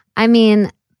 I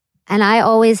mean, and I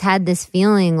always had this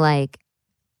feeling like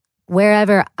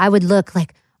wherever I would look,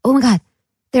 like, oh my God,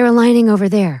 they're aligning over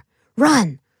there.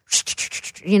 Run,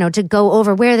 to go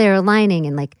over where they're aligning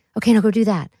and like, okay, now go do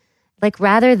that. Like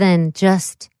rather than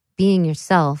just being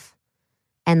yourself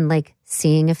and like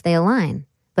seeing if they align.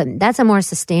 But that's a more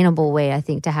sustainable way, I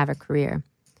think, to have a career.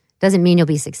 Doesn't mean you'll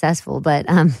be successful, but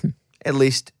at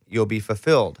least you'll be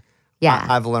fulfilled. Yeah.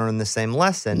 I've learned the same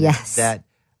lesson. Yes. That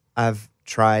I've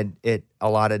tried it a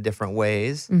lot of different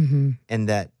ways, Mm-hmm. and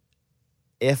that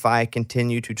if I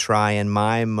continue to try in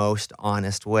my most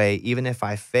honest way, even if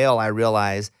I fail, I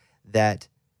realize that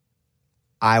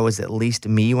I was at least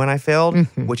me when I failed,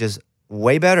 which is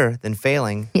way better than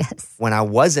failing when I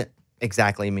wasn't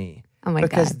exactly me. Oh my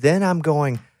because God. then I'm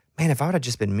going, man, if I would have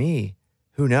just been me,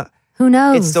 who knows? Who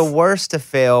knows? It's the worst to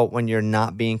fail when you're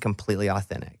not being completely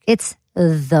authentic. It's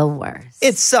the worst.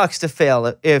 It sucks to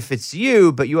fail if it's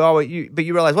you, but you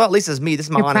realize, well, at least it's me. This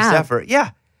is my You're honest proud. effort.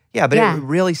 Yeah, but Yeah. it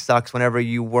really sucks whenever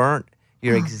you weren't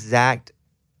your exact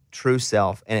true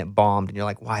self and it bombed, and you're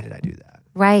like, why did I do that?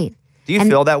 Right. Do you And-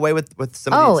 feel that way with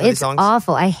some of these it's songs?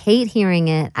 awful. I hate hearing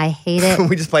it. I hate it.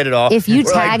 We just played it off. If you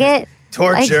We're tag like, it,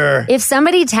 torture. like, if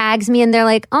somebody tags me and they're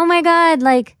like, "Oh my God,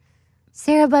 like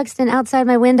Sarah Buxton outside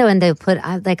my window," and they put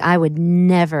I would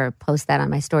never post that on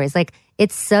my stories. Like it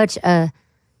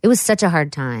was such a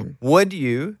hard time. Would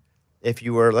you, if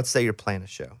you were, let's say you're playing a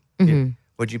show,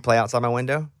 would you play Outside My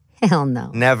Window? Hell no.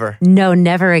 Never. No,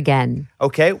 never again.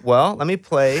 Okay, well, let me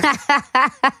play.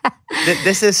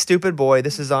 This is Stupid Boy.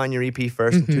 This is on your EP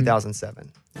first in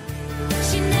 2007.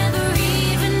 She never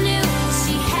even knew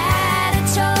she had a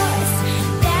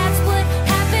choice. That's what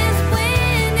happens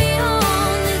when the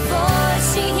only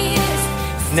voice she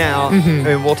hears. Now, I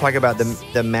mean, we'll talk about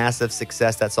the massive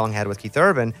success that song had with Keith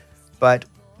Urban, but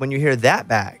when you hear that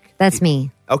back. That's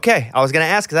me. Okay, I was going to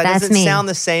ask because that That's doesn't me. sound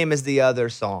the same as the other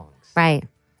songs. Right.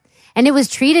 And it was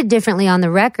treated differently on the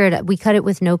record. We cut it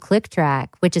with no click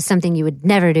track, which is something you would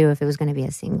never do if it was going to be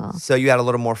a single. So you had a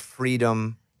little more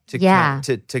freedom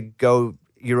to to go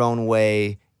your own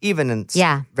way, even in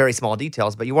very small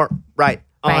details, but you weren't right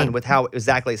on with how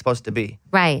exactly it's supposed to be.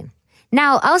 Right.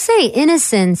 Now, I'll say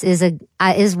Innocence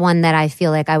is one that I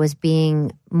feel like I was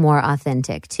being more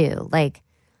authentic too. Like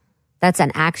that's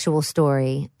an actual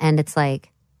story, and it's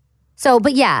like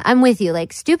but yeah, I'm with you.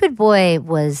 Like Stupid Boy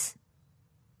was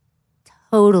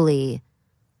totally,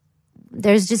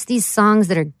 there's just these songs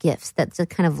that are gifts that just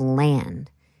kind of land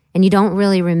and you don't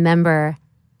really remember.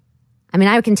 I mean,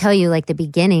 I can tell you like the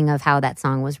beginning of how that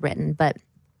song was written, but.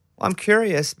 Well, I'm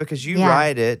curious because you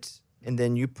write it and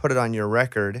then you put it on your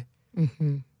record.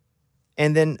 Mm-hmm.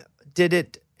 And then did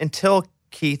it until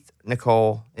Keith,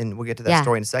 Nicole, and we'll get to that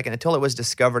story in a second, until it was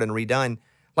discovered and redone,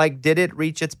 like did it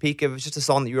reach its peak? It was just a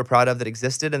song that you were proud of that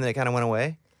existed and then it kind of went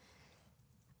away?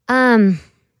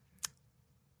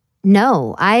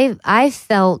 No, I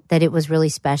felt that it was really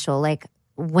special. Like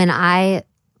when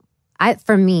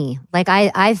for me, like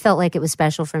I felt like it was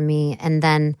special for me, and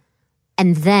then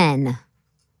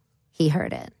he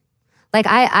heard it. Like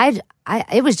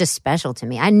it was just special to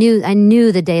me. I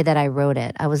knew the day that I wrote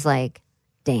it. I was like,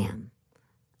 damn,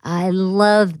 I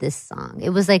love this song. It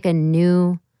was like a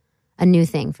new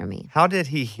thing for me. How did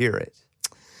he hear it?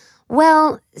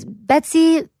 Well,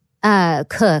 Betsy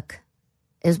Cook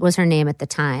was her name at the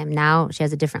time. Now she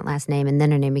has a different last name, and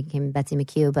then her name became Betsy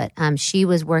McHugh. But she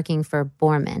was working for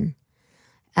Borman,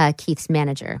 Keith's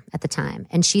manager at the time,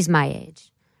 and she's my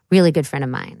age, really good friend of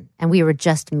mine, and we were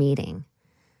just meeting.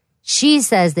 She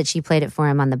says that she played it for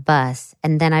him on the bus,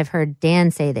 and then I've heard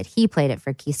Dan say that he played it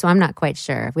for Keith, so I'm not quite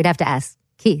sure. We'd have to ask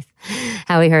Keith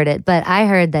how he heard it. But I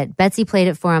heard that Betsy played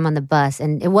it for him on the bus,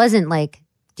 and it wasn't like,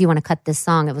 do you want to cut this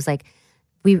song? It was like,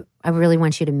 I really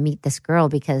want you to meet this girl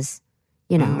because,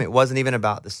 you know. It wasn't even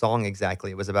about the song exactly.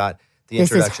 It was about the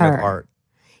This is introduction of her. art.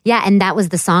 Yeah, and that was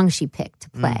the song she picked to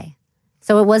play.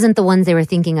 So it wasn't the ones they were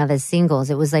thinking of as singles.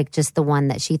 It was like just the one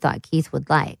that she thought Keith would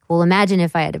like. Well, imagine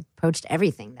if I had approached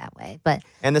everything that way. But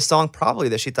And the song probably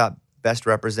that she thought best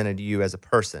represented you as a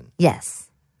person. yes.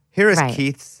 Here is Right.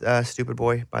 Keith's Stupid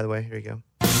Boy, by the way. Here you go.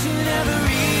 She never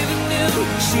even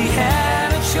knew she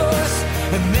had a choice,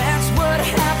 and that's what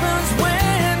happens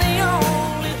when the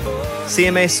only voice.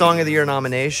 CMA Song of the Year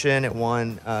nomination. It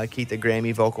won Keith a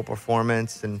Grammy vocal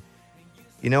performance. And,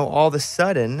 you know, all of a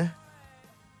sudden,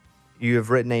 you have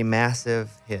written a massive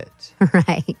hit.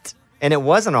 Right. And it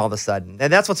wasn't all of a sudden.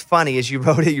 And that's what's funny is you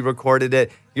wrote it, you recorded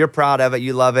it, you're proud of it,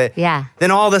 you love it. Yeah. Then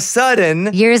all of a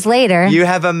sudden, years later, you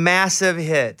have a massive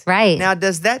hit. Right. Now,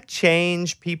 does that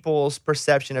change people's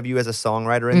perception of you as a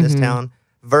songwriter in this town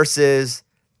versus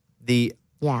the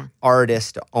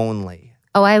artist only?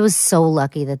 Oh, I was so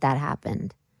lucky that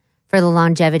happened for the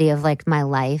longevity of like my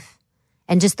life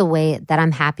and just the way that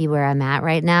I'm happy where I'm at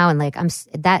right now. And like,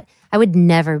 I would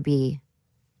never be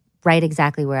right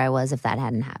exactly where I was if that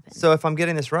hadn't happened. So if I'm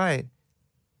getting this right,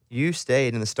 you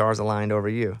stayed and the stars aligned over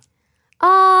you.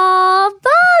 Oh,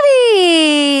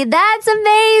 Bobby, that's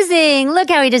amazing. Look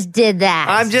how he just did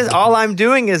that. All I'm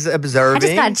doing is observing. I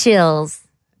just got chills.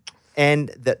 And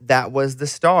that was the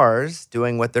stars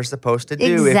doing what they're supposed to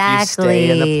do if you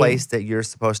stay in the place that you're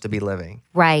supposed to be living.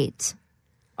 Right.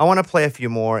 I want to play a few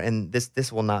more, and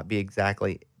this will not be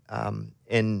exactly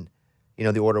in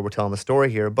the order we're telling the story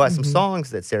here, but some songs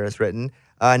that Sarah's written.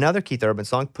 Another Keith Urban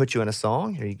song, Put You in a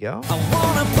Song. Here you go. I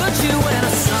wanna put you in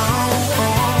a song.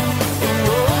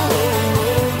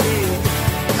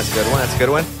 That's a good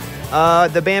one.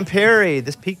 The band Perry.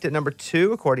 This peaked at number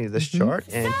 2 according to this chart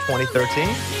in 2013.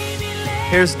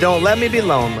 Here's Don't Let Me Be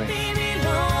Lonely.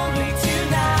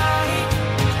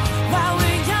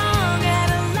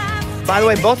 By the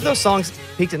way, both of those songs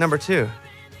peaked at number 2.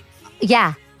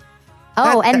 Yeah.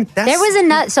 Oh, and there was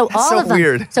another. So all of them.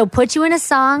 Weird. So Put You in a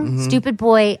Song, Stupid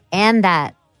Boy, and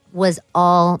that was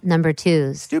all number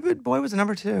 2s. Stupid Boy was a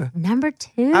number 2. Number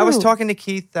 2. I was talking to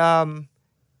Keith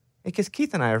because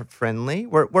Keith and I are friendly.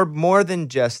 We're more than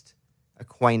just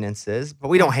acquaintances, but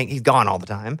we don't hang. He's gone all the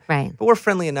time, right? But we're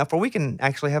friendly enough where we can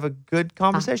actually have a good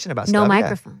conversation about no stuff.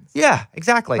 Microphones. Yeah,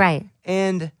 exactly. Right.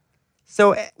 And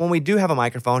so when we do have a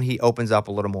microphone, he opens up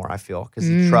a little more. I feel because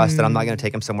he trusts that I'm not going to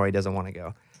take him somewhere he doesn't want to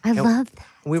go. I love that.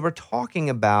 We were talking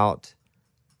about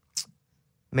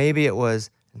maybe it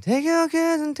was take your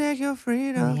kids and take your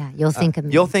freedom. Oh, yeah, You'll Think of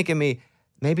Me. You'll Think of Me.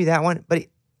 Maybe that one, but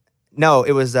no,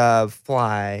 it was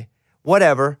Fly.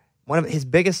 Whatever. One of his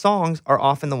biggest songs are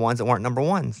often the ones that weren't number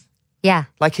 1s. Yeah.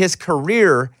 Like his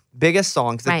career biggest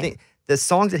songs, Right. the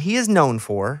songs that he is known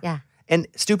for. Yeah. And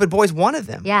Stupid Boy's one of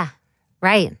them. Yeah.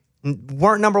 Right.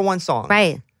 Weren't number 1 songs.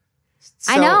 Right.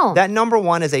 So I know. That number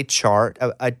 1 is a chart.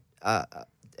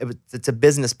 It's a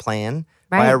business plan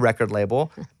by a record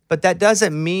label. But that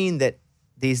doesn't mean that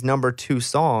these number 2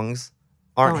 songs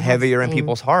aren't heavier in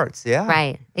people's hearts. Yeah.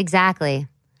 Right. Exactly.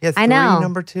 Yeah, 3 I know.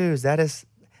 number 2s. That is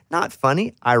not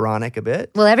funny, ironic a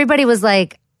bit. Well, everybody was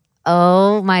like,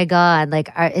 oh my God, like,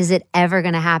 is it ever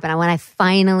going to happen? And when I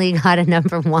finally got a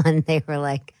number 1, they were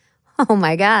like, oh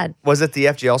my God. Was it the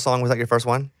FGL song? Was that your first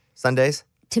one? Sundays?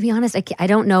 To be honest, I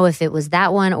don't know if it was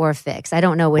that one or Fix. I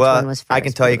don't know which one was first. I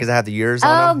can tell you because I have the years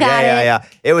on them. Got it. Yeah.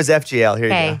 It was FGL. Here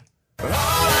Okay. you go.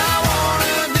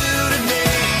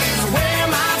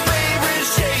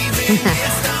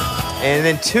 And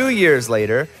then 2 years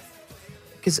later,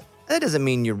 because that doesn't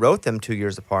mean you wrote them 2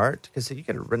 years apart, because you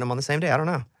could have written them on the same day. I don't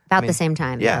know. About the same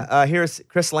time. Yeah. Here's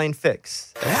Chris Lane,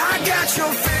 Fix. I got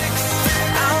your fix.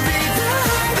 I'll be there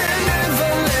and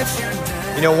never let you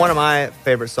down. You know, one of my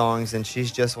favorite songs, and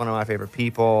she's just one of my favorite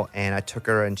people, and I took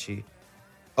her and she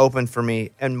opened for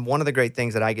me. And one of the great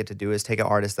things that I get to do is take an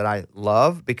artist that I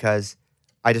love because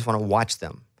I just want to watch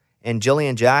them. And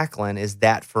Jillian Jacqueline is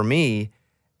that for me,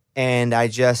 and I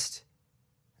just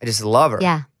love her.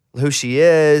 Yeah. Who she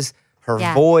is, her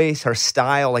Yeah. voice, her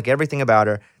style, like everything about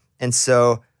her. And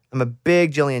so I'm a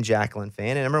big Jillian Jacqueline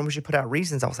fan. And I remember when she put out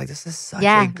Reasons, I was like, this is such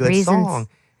a good Reasons. song.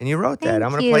 And you wrote that. Thank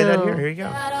I'm going to play that you. here. Here you go.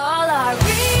 Got all our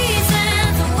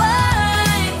reasons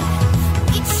why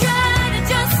we try to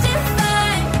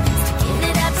justify sticking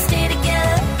it out to stay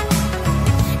together.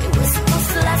 It was supposed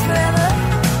to last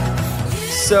forever.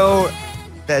 So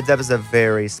that was a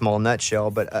very small nutshell,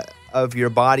 but of your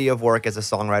body of work as a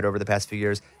songwriter over the past few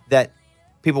years that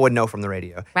people would know from the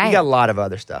radio. Right. You got a lot of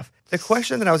other stuff. The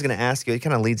question that I was going to ask you, it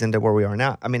kind of leads into where we are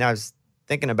now. I mean, I was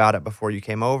thinking about it before you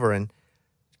came over, and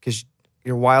because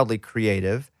you're wildly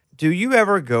creative. Do you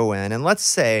ever go in, and let's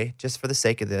say, just for the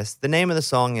sake of this, the name of the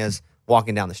song is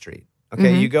Walking Down the Street.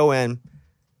 Okay, you go in,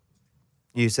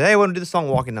 you say, hey, I want to do the song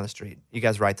Walking Down the Street. You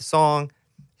guys write the song.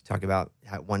 You talk about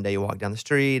how one day you walked down the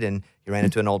street and you ran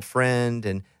into an old friend,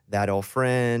 and that old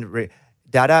friend,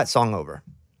 song over.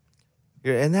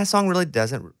 And that song really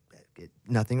doesn't,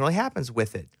 nothing really happens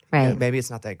with it. Right. You know, maybe it's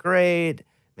not that great.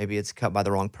 Maybe it's cut by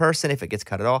the wrong person, if it gets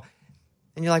cut at all.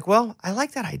 And you're like, well, I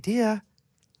like that idea,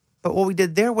 but what we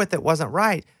did there with it wasn't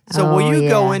right. So will you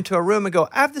go into a room and go,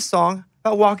 I have this song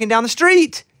about walking down the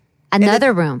street?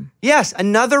 Another room. Yes,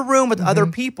 another room with other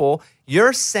people.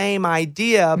 Your same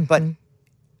idea, but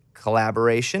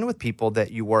collaboration with people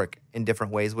that you work in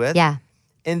different ways with. Yeah.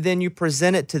 and then you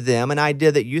present it to them, an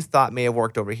idea that you thought may have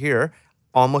worked over here,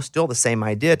 almost still the same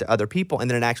idea to other people, and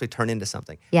then it actually turned into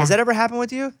something. Yeah. Has that ever happened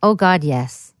with you? Oh, God,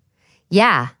 yes.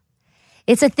 Yeah.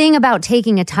 It's a thing about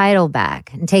taking a title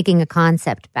back and taking a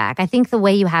concept back. I think the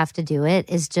way you have to do it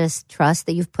is just trust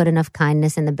that you've put enough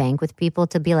kindness in the bank with people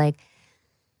to be like,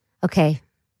 okay,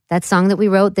 that song that we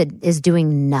wrote that is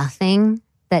doing nothing,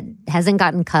 that hasn't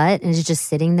gotten cut and is just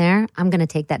sitting there, I'm going to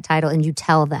take that title, and you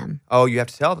tell them. Oh, you have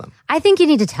to tell them. I think you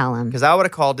need to tell them. Because I would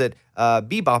have called it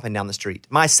Bebopping Down the Street.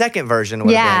 My second version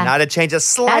would have been. I'd have changed it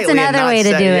slightly. That's another way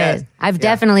to do it. I've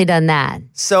definitely done that.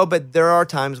 So, but there are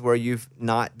times where you've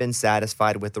not been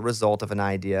satisfied with the result of an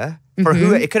idea. For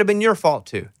who it could have been your fault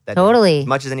too. Totally. As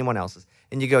much as anyone else's.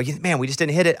 And you go, man, we just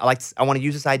didn't hit it. I want to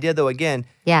use this idea though again.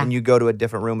 Yeah. And you go to a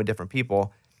different room with different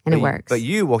people. And it works. But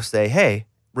you will say, hey,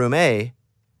 room A,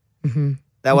 Mm-hmm.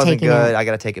 that wasn't good. I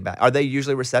got to take it back. Are they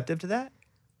usually receptive to that?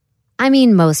 I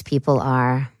mean, most people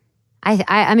are.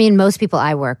 I mean, most people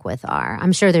I work with are.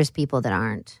 I'm sure there's people that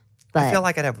aren't. But I feel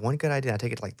like I'd have one good idea. I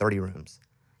take it to like 30 rooms.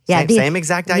 Yeah, Same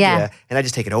exact idea. And I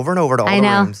just take it over and over to all the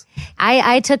rooms. I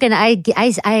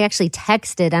actually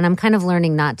texted, and I'm kind of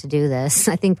learning not to do this.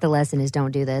 I think the lesson is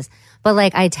don't do this. But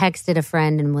like I texted a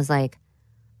friend and was like,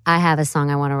 I have a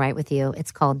song I want to write with you.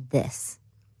 It's called This.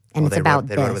 And it's about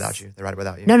this. They wrote it without you. They write it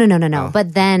without you. No. Oh.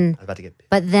 But then, I was about to get.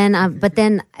 but then,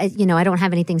 I don't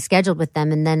have anything scheduled with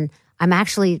them, and then I'm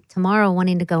actually tomorrow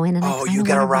wanting to go in and you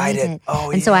gotta write it.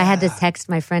 So I had to text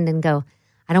my friend and go,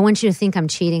 I don't want you to think I'm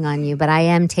cheating on you, but I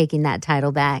am taking that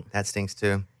title back. That stinks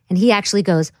too. And he actually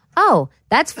goes, oh,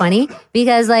 that's funny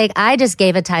because like I just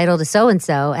gave a title to so and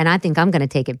so, and I think I'm going to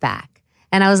take it back.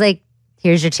 And I was like,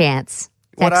 here's your chance.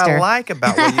 What Text I her. like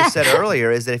about what you said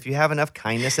earlier is that if you have enough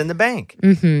kindness in the bank,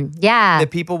 yeah, that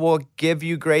people will give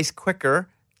you grace quicker,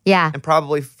 yeah, and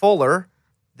probably fuller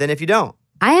than if you don't.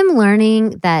 I am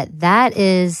learning that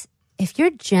is if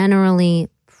you're generally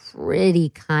pretty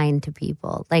kind to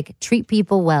people, like treat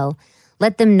people well,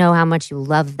 let them know how much you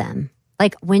love them.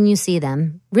 Like when you see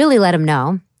them, really let them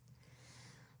know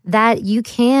that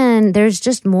there's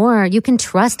just more. You can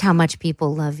trust how much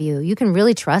people love you. You can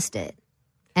really trust it.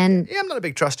 And yeah, I'm not a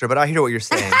big truster, but I hear what you're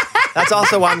saying. That's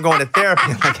also why I'm going to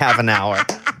therapy in like half an hour.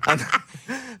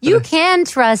 You can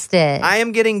trust it. I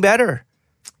am getting better.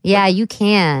 Yeah, you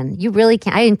can. You really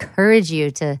can. I encourage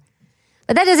you to.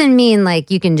 But that doesn't mean like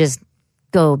you can just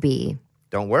go be.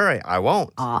 Don't worry, I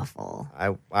won't. Awful.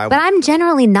 But I'm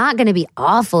generally not going to be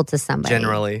awful to somebody.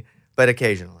 Generally, but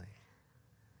occasionally.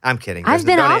 I'm kidding. I've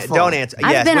been awful. Don't answer.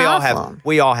 I've been we all awful. have.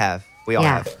 We all have. We all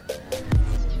have.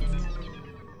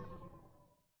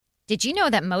 Did you know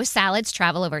that most salads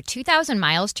travel over 2,000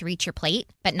 miles to reach your plate?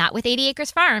 But not with 80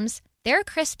 Acres Farms. Their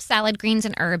crisp salad greens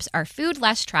and herbs are food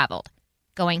less traveled,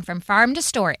 going from farm to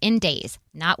store in days,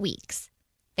 not weeks.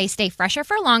 They stay fresher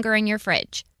for longer in your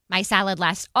fridge. My salad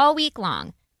lasts all week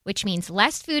long, which means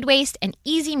less food waste and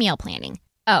easy meal planning.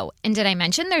 Oh, and did I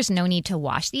mention there's no need to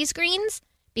wash these greens?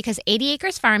 Because 80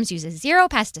 Acres Farms uses 0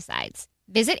 pesticides.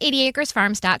 Visit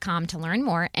 80acresfarms.com to learn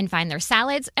more and find their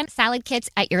salads and salad kits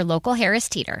at your local Harris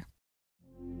Teeter.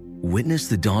 Witness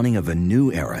the dawning of a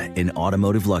new era in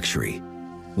automotive luxury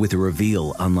with a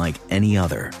reveal unlike any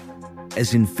other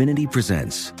as Infiniti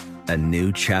presents a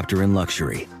new chapter in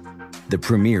luxury, the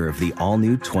premiere of the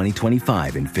all-new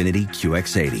 2025 Infiniti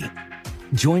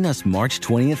QX80. Join us March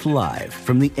 20th live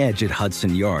from the Edge at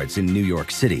Hudson Yards in New York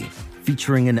City,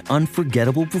 featuring an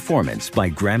unforgettable performance by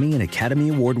Grammy and Academy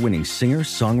Award-winning singer,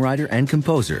 songwriter, and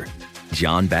composer,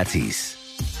 Jon Batiste.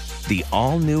 The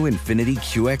all-new Infiniti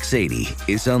QX80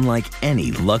 is unlike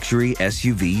any luxury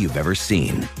SUV you've ever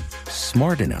seen.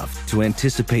 Smart enough to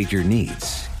anticipate your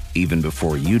needs, even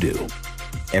before you do.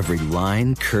 Every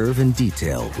line, curve, and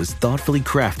detail was thoughtfully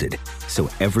crafted, so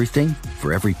everything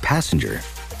for every passenger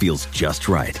feels just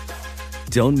right.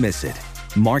 Don't miss it.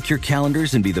 Mark your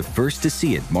calendars and be the first to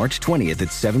see it March 20th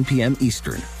at 7 p.m.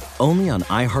 Eastern, only on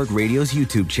iHeartRadio's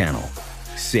YouTube channel.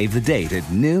 Save the date at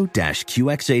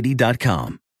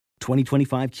new-QX80.com.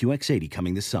 2025 QX80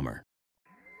 coming this summer.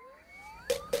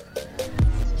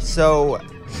 So,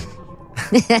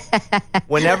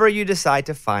 whenever you decide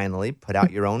to finally put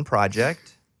out your own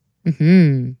project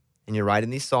and you're writing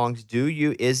these songs,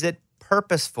 is it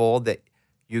purposeful that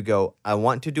you go, I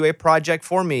want to do a project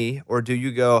for me, or do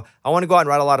you go, I want to go out and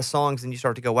write a lot of songs, and you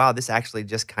start to go, wow, this actually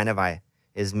just kind of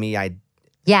is me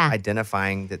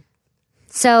identifying that.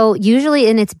 So usually,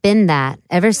 and it's been that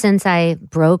ever since I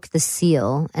broke the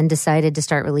seal and decided to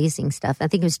start releasing stuff. I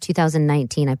think it was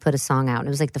 2019. I put a song out. It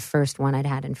was like the first one I'd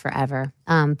had in forever.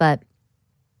 But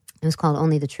it was called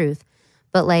Only the Truth.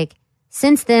 But like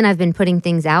since then, I've been putting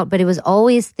things out, but it was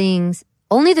always things,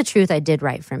 Only the Truth I did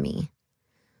write for me.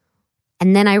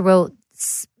 And then I wrote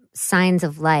Signs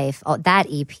of Life. That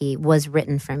EP was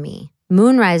written for me.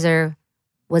 Moonriser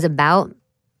was about,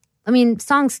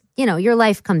 songs, your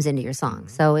life comes into your song.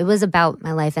 So it was about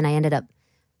my life, and I ended up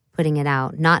putting it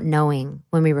out, not knowing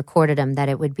when we recorded them that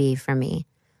it would be for me.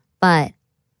 But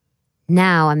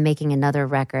now I'm making another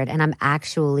record, and I'm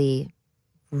actually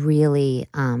really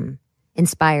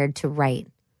inspired to write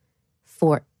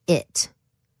for it.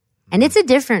 And it's a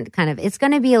different kind of, it's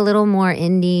going to be a little more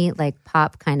indie, like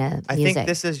pop kind of music. I think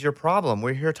this is your problem.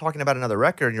 We're here talking about another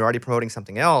record, and you're already promoting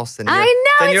something else. And I know,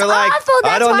 then you're it's like, awful.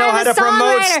 That's I don't why know I'm how a to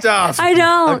promote songwriter. stuff. I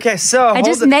don't. Okay, so I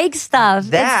just make stuff.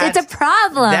 That, it's a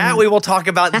problem. That we will talk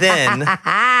about then.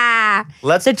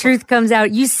 The truth comes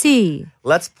out. You see.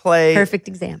 Let's play. Perfect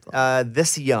example.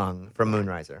 This Young from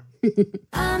Moonriser.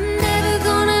 I'm never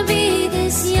gonna be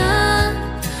this young.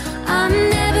 I'm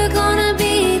never gonna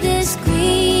be this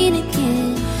green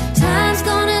again. Time's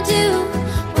gonna do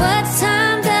what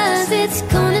time does. It's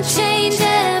gonna change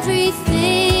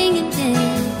everything, and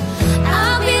then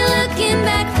I'll be looking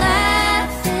back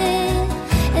laughing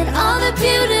at all the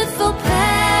beautiful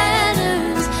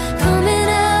patterns coming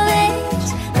of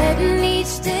age, letting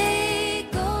each day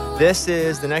go. This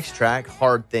is the next track,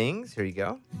 Hard Things. Here you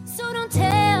go. So don't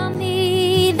tell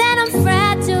me that I'm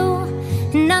fragile,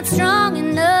 not strong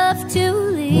enough to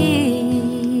leave.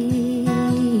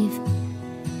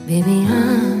 Baby,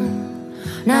 I'm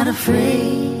not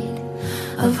afraid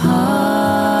of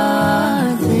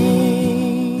hard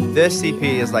things. This EP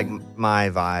is like my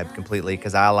vibe completely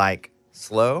because I like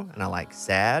slow and I like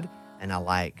sad and I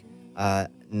like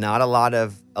not a lot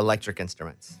of electric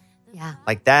instruments. Yeah.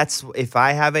 Like that's, if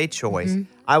I have a choice,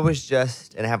 I was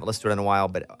just, and I haven't listened to it in a while,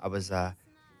 but I was, I'm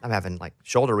having like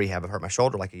shoulder rehab. I hurt my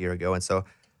shoulder like a year ago. And so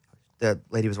the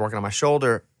lady was working on my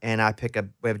shoulder, and we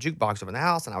have a jukebox over in the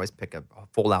house, and I always pick a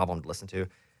full album to listen to.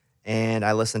 And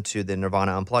I listened to the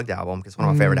Nirvana Unplugged album because it's one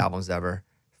of my favorite albums ever,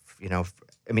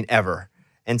 ever.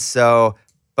 And so,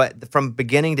 but from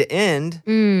beginning to end,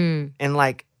 and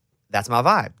like, that's my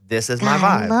vibe. This is my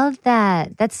vibe. I love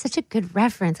that. That's such a good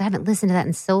reference. I haven't listened to that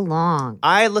in so long.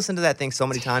 I listened to that thing so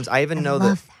many times. I even know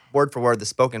the word for word, the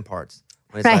spoken parts.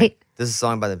 When it's Right. like, this is a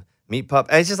song by the Meat Pup.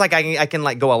 It's just like I can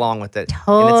like go along with it.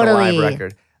 Totally. And it's a live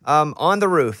record. On the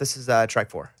Roof. This is track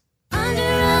 4. Under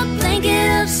a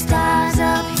blanket of stars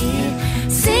up here,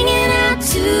 singing out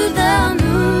to the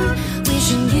moon,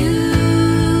 wishing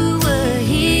you were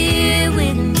here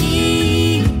with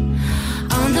me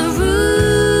on the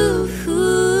roof. A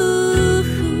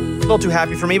little too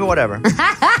happy for me, but whatever.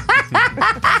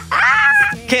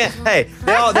 They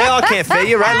all can't fit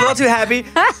you, right? A little too happy.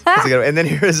 That's a good one. And then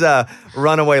here's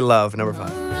Runaway Love, number 5.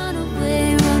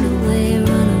 Runaway, runaway,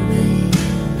 runaway,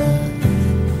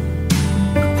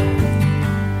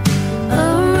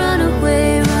 oh,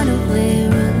 runaway, runaway,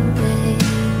 runaway,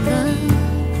 run.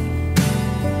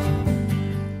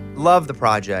 Love the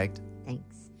project.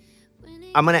 Thanks.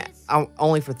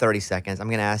 Only for 30 seconds, I'm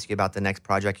going to ask you about the next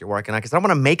project you're working on because I don't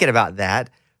want to make it about that.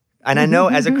 And I know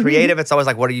as a creative, it's always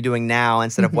like, what are you doing now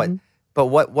instead of what? But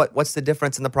what's the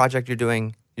difference in the project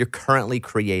you're currently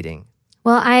creating?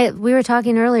 Well, we were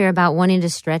talking earlier about wanting to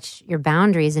stretch your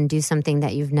boundaries and do something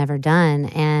that you've never done.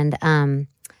 And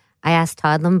I asked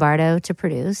Todd Lombardo to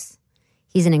produce.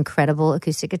 He's an incredible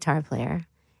acoustic guitar player.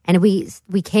 And we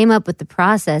came up with the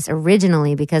process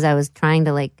originally because I was trying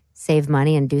to like save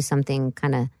money and do something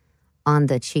kind of on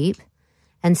the cheap.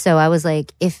 And so I was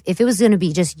like, if it was going to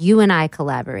be just you and I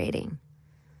collaborating,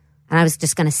 and I was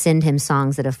just going to send him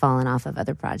songs that have fallen off of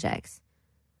other projects,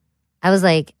 I was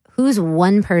like, who's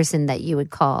one person that you would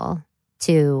call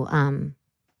to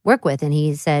work with? And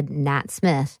he said Nat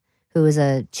Smith, who is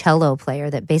a cello player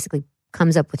that basically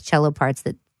comes up with cello parts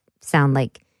that sound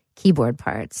like keyboard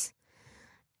parts.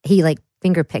 He like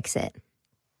finger picks it.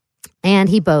 And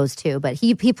he bows too, but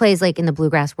he plays like in the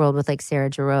bluegrass world with like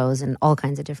Sarah Jarosz and all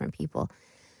kinds of different people.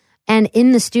 And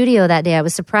in the studio that day, I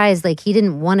was surprised, like he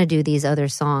didn't want to do these other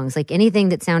songs. Like anything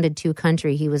that sounded too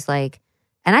country, he was like,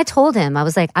 and I told him, I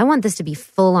was like, I want this to be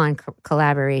full on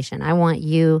collaboration. I want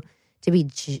you to be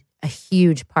a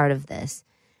huge part of this.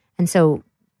 And so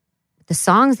the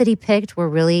songs that he picked were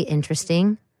really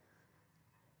interesting.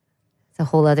 It's a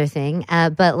whole other thing.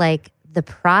 But like the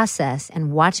process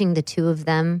and watching the two of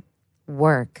them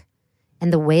work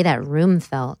and the way that room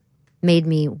felt made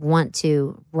me want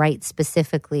to write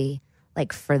specifically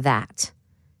like for that.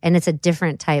 And it's a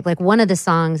different type. Like one of the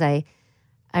songs I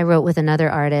wrote with another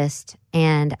artist,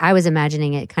 and I was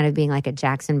imagining it kind of being like a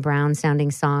Jackson Browne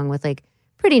sounding song with like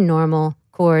pretty normal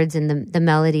chords, and the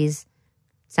melodies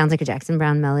sounds like a Jackson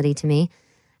Browne melody to me.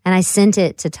 And I sent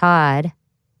it to Todd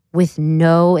with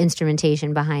no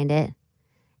instrumentation behind it.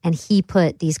 and he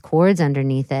put these chords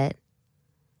underneath it,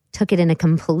 took it in a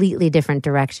completely different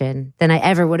direction than I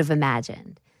ever would have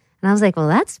imagined. And I was like, well,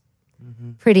 that's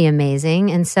pretty amazing.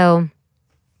 And so,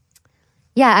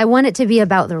 yeah, I want it to be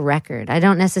about the record. I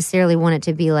don't necessarily want it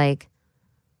to be like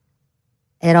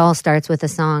it all starts with a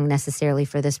song necessarily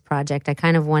for this project. I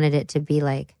kind of wanted it to be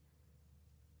like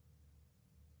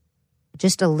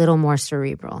just a little more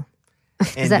cerebral.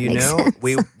 And you know,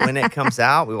 when it comes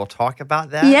out, we will talk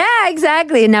about that. Yeah,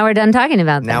 exactly. And now we're done talking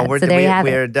about Now that. we're so there you have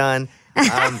we're it. done.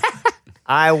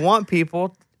 I want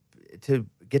people to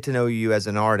get to know you as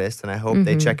an artist, and I hope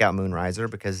they check out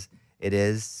Moonriser because it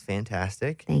is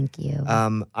fantastic. Thank you.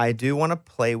 I do want to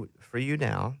play for you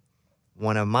now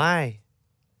one of my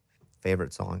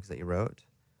favorite songs that you wrote.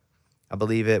 I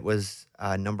believe it was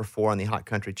number 4 on the Hot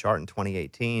Country chart in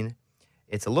 2018.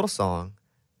 It's a little song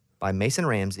by Mason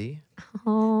Ramsey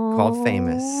called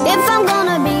Famous. If I'm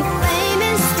gonna be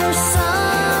famous for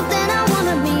something, I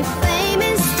wanna be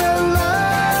famous for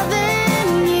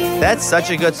loving you. That's such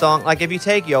a good song. Like, if you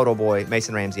take Yodel Boy,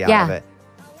 Mason Ramsey out of it,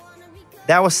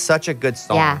 that was such a good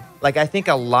song. Yeah. Like, I think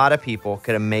a lot of people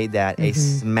could have made that a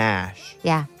smash.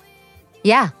 Yeah.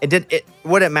 Yeah. It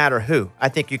wouldn't matter who. I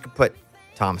think you could put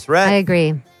Thomas Rhett. I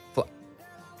agree.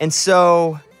 And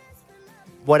so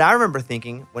what I remember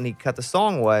thinking when he cut the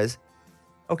song was,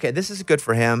 okay, this is good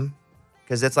for him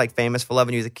because it's like Famous for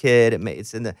Loving You as a kid.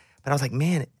 It's in the, but I was like,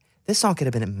 man, this song could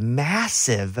have been a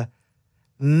massive,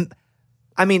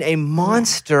 a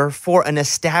monster for an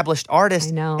established artist.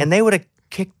 I know. And they would have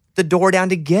kicked the door down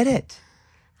to get it.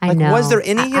 I know. Was there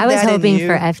any of that I was hoping in you?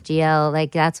 for FGL.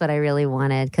 Like, that's what I really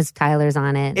wanted because Tyler's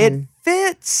on it. It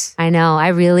fits. I know. I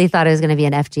really thought it was going to be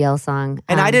an FGL song.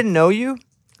 And I didn't know you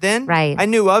then. Right. I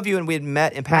knew of you and we had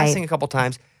met in passing a couple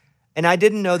times. And I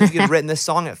didn't know that you had written this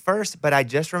song at first, but I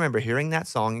just remember hearing that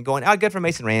song and going, oh, good for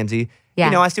Mason Ramsey. Yeah.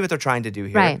 You know, I see what they're trying to do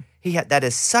here. Right. That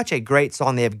is such a great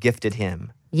song they have gifted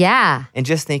him. Yeah. And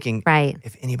just thinking, right.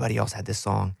 If anybody else had this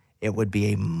song, it would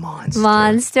be a monster.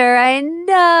 Monster, I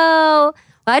know.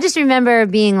 Well, I just remember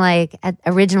being like,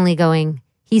 originally going,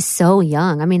 he's so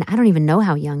young. I mean, I don't even know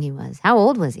how young he was. How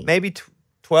old was he? Maybe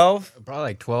 12? Probably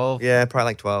like 12. Yeah, probably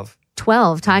like 12.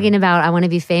 12, talking about, I want to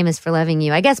be famous for loving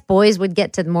you. I guess boys would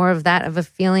get to more of that of a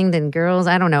feeling than girls.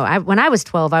 I don't know. When I was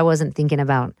 12, I wasn't thinking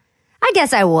about, I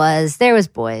guess I was. There was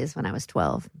boys when I was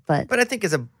 12. But I think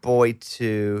as a boy,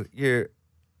 too,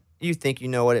 you think you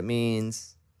know what it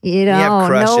means. You have don't.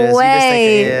 crushes. No You just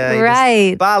way. think,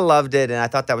 Right. But I loved it, and I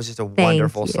thought that was just a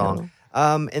wonderful you. song.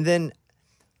 And then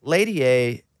Lady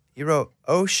A, you wrote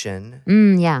Ocean.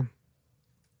 Yeah.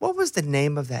 What was the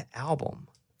name of that album?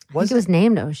 I think it was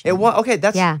named Ocean. It was okay.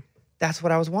 Yeah. That's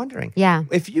what I was wondering. Yeah.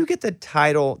 If you get the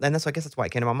title, and I guess that's why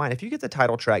it came to my mind. If you get the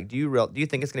title track, do you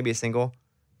think it's going to be a single?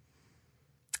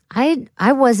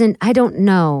 I wasn't. I don't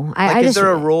know. Is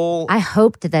there a rule? I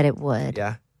hoped that it would.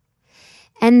 Yeah.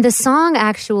 And the song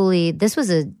actually, this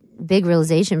was a big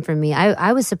realization for me.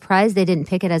 I was surprised they didn't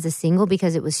pick it as a single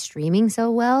because it was streaming so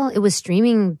well. It was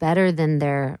streaming better than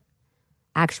their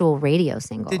actual radio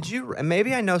single. Did you, and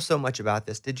maybe I know so much about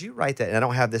this, did you write that, and I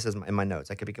don't have this in my notes,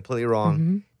 I could be completely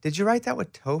wrong. Did you write that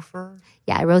with Topher?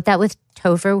 Yeah, I wrote that with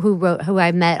Topher, who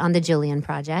I met on the Jillian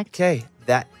Project. Okay,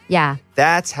 yeah,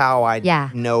 that's how I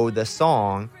know the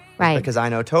song. Right. Because I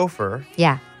know Topher.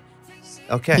 Yeah.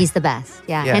 Okay. He's the best.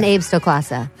 Yeah. And Abe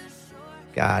Stoklasa.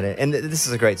 Got it. And this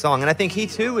is a great song. And I think he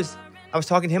too I was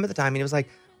talking to him at the time and he was like,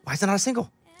 why is it not a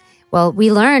single? Well,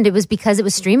 we learned it was because it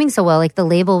was streaming so well. Like the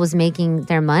label was making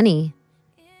their money.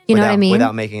 You know what I mean?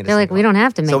 Without making it a They're like, we don't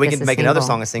have to make so we this can a make single. another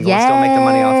song a single and still make the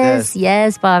money off this.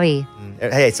 Yes, Bobby.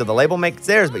 Hey, so the label makes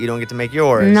theirs, but you don't get to make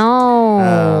yours.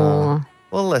 No.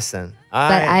 Well, listen.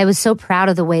 But I was so proud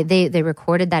of the way they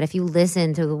recorded that. If you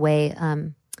listen to the way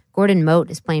Gordon Mote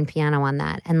is playing piano on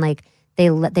that, and like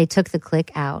they took the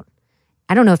click out.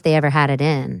 I don't know if they ever had it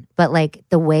in, but like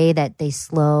the way that they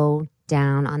slow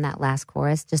down on that last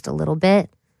chorus just a little bit.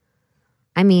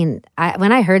 I mean,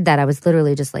 when I heard that, I was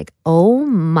literally just like, oh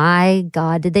my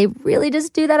God, did they really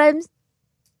just do that?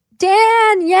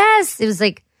 Dan, yes. It was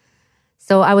like,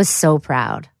 so I was so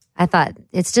proud. I thought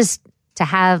it's just to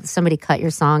have somebody cut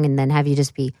your song and then have you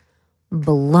just be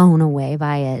blown away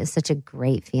by it is such a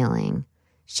great feeling.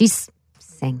 She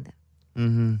sang that.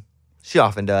 Mm-hmm. She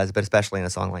often does, but especially in a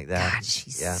song like that. God,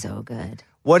 she's so good.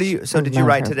 What do you? So did you love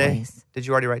write her today? voice. Did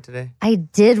you already write today? I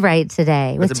did write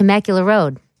today with it- Temecula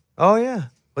Road. Oh yeah.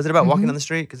 Was it about walking on the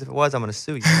street? Because if it was, I'm going to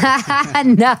sue you.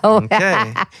 No.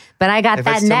 Okay. But I got If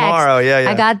that it's next. tomorrow, yeah.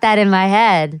 I got that in my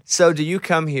head. So do you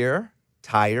come here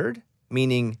tired,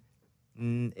 meaning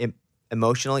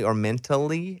emotionally or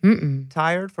mentally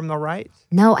tired from the write?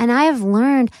 No, and I have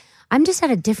learned, I'm just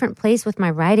at a different place with my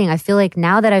writing. I feel like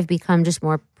now that I've become just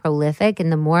more prolific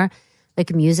and the more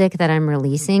like music that I'm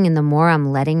releasing and the more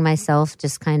I'm letting myself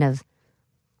just kind of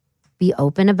be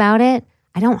open about it,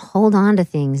 I don't hold on to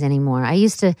things anymore. I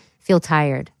used to feel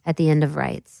tired at the end of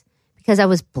writes because I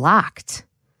was blocked.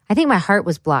 I think my heart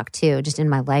was blocked too, just in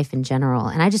my life in general.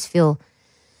 And I just feel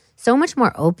so much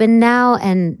more open now.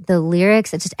 And the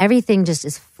lyrics, it's just everything just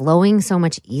is flowing so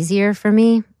much easier for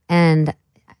me. And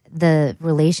the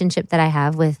relationship that I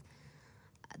have with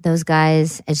those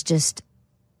guys is just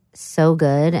so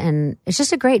good. And it's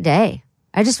just a great day.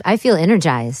 I feel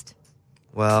energized.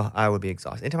 Well, I would be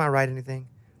exhausted. Anytime I write anything,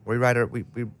 we're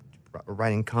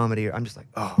writing comedy, I'm just like,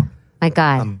 oh. My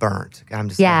God. I'm burnt. I'm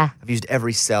just Yeah. like, I've used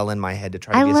every cell in my head to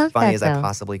try I to be as love funny that, as I though.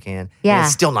 possibly can. Yeah. And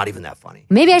it's still not even that funny.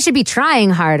 Maybe I should be trying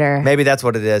harder. Maybe that's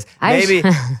what it is. I-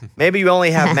 Maybe you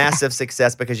only have massive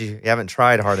success because you haven't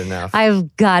tried hard enough.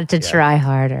 I've got to try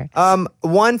harder.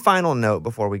 One final note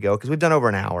before we go, because we've done over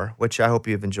an hour, which I hope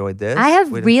you've enjoyed this.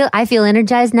 I feel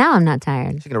energized now. I'm not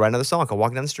tired. She's gonna write another song called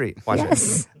 "Walking Down the Street." Watch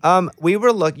Yes.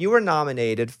 it. You were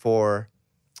nominated for.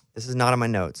 This is not on my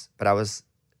notes, but I was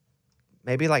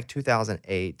maybe like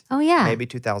 2008. Oh, yeah. Maybe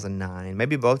 2009.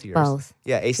 Maybe both years. Both.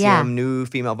 Yeah. ACM Yeah. New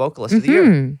Female Vocalist of the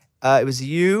Year. It was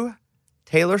you,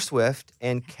 Taylor Swift,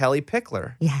 and Kelly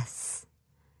Pickler. Yes.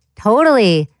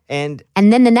 Totally. And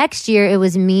then the next year it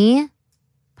was me,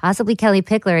 possibly Kelly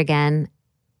Pickler again,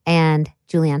 and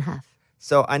Julianne Hough.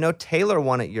 So I know Taylor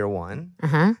won it year one.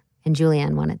 And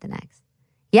Julianne won it the next.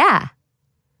 Yeah.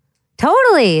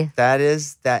 Totally.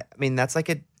 That's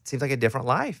like seems like a different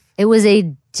life. It was a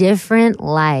different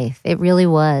life. It really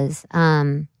was.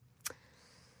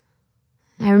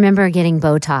 I remember getting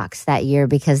Botox that year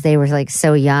because they were like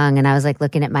so young and I was like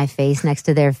looking at my face next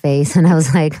to their face and I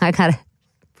was like, I gotta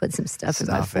put some stuff in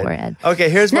my forehead. Okay,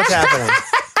 here's what's happening.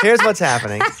 Here's what's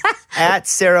happening. At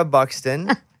Sarah Buxton,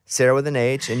 Sarah with an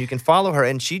H, and you can follow her,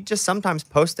 and she just sometimes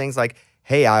posts things like,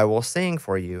 hey, I will sing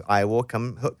for you. I will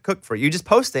come cook for you. You just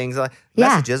post things,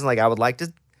 messages, like I would like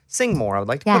to sing more. I would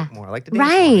like to cook more. I like to dance more.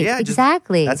 Right, Yeah,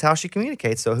 exactly. That's how she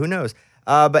communicates, so who knows.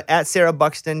 But at Sarah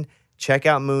Buxton, check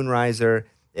out Moonriser.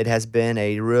 It has been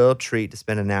a real treat to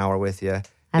spend an hour with you. I've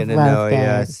Getting to know loved you.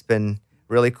 it. It's been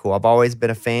really cool. I've always been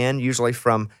a fan, usually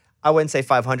from, I wouldn't say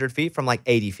 500 feet, from like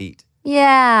 80 feet.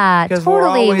 Yeah, Because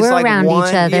totally. always We're like around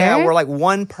each other. Yeah, we're like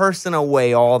one person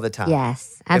away all the time.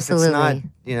 Yes, absolutely. If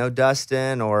it's not,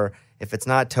 Dustin, or if it's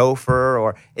not Topher,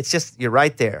 or it's just, you're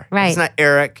right there. Right. If it's not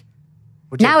Eric.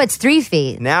 Now it's 3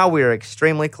 feet. Now we're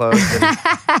extremely close.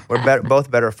 And we're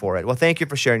both better for it. Well, thank you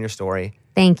for sharing your story.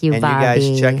 Thank you, and Bobby.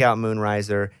 you guys check out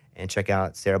Moonriser and check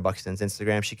out Sarah Buxton's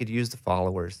Instagram. She could use the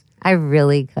followers. I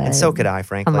really could. And so could I,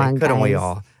 frankly. Come on, Couldn't we guys. all?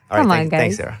 All right, Come on,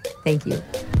 thanks, guys. Sarah. Thank you.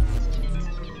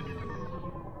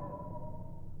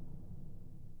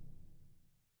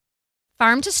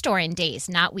 Farm to store in days,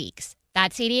 not weeks.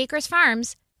 That's 80 Acres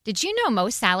Farms. Did you know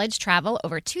most salads travel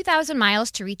over 2,000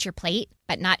 miles to reach your plate?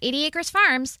 But not 80 Acres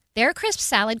Farms. Their crisp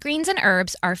salad greens and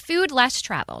herbs are food less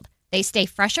traveled. They stay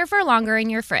fresher for longer in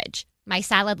your fridge. My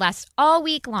salad lasts all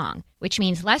week long, which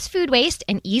means less food waste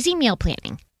and easy meal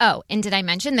planning. Oh, and did I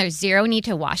mention there's zero need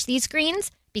to wash these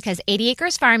greens? Because 80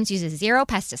 Acres Farms uses zero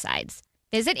pesticides.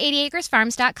 Visit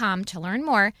 80acresfarms.com to learn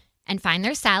more and find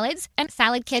their salads and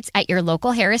salad kits at your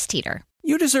local Harris Teeter.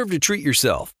 You deserve to treat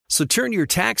yourself, so turn your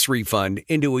tax refund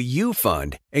into a U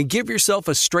fund and give yourself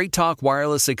a Straight Talk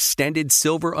Wireless Extended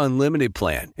Silver Unlimited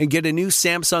plan and get a new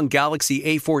Samsung Galaxy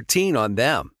A14 on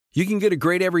them. You can get a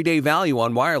great everyday value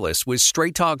on wireless with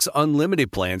Straight Talk's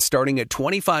Unlimited plan starting at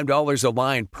 $25 a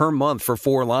line per month for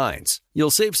 4 lines.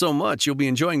 You'll save so much you'll be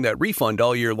enjoying that refund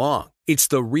all year long. It's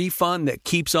the refund that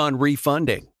keeps on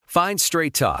refunding. Find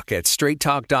Straight Talk at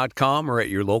straighttalk.com or at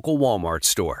your local Walmart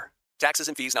store. Taxes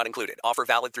and fees not included. Offer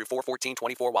valid through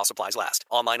 4/14/24 while supplies last.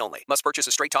 Online only. Must purchase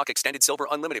a Straight Talk Extended Silver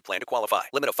Unlimited plan to qualify.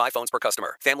 Limit of 5 phones per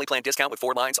customer. Family plan discount with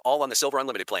 4 lines, all on the Silver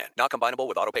Unlimited plan. Not combinable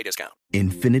with autopay discount.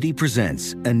 Infinity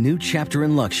presents a new chapter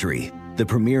in luxury, the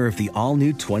premiere of the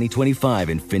all-new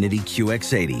 2025 Infinity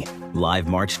QX80, live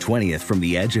March 20th from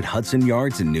the Edge at Hudson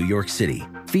Yards in New York City,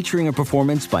 featuring a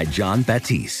performance by John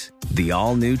Batisse. The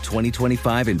all-new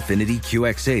 2025 Infinity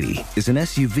QX80 is an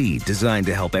SUV designed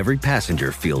to help every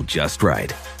passenger feel just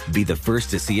right. Be the first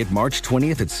to see it March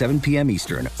 20th at 7 p.m.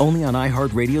 Eastern, only on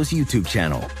iHeartRadio's YouTube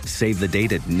channel. Save the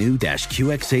date at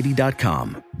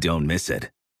new-QX80.com. Don't miss it.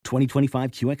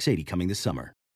 2025 QX80 coming this summer.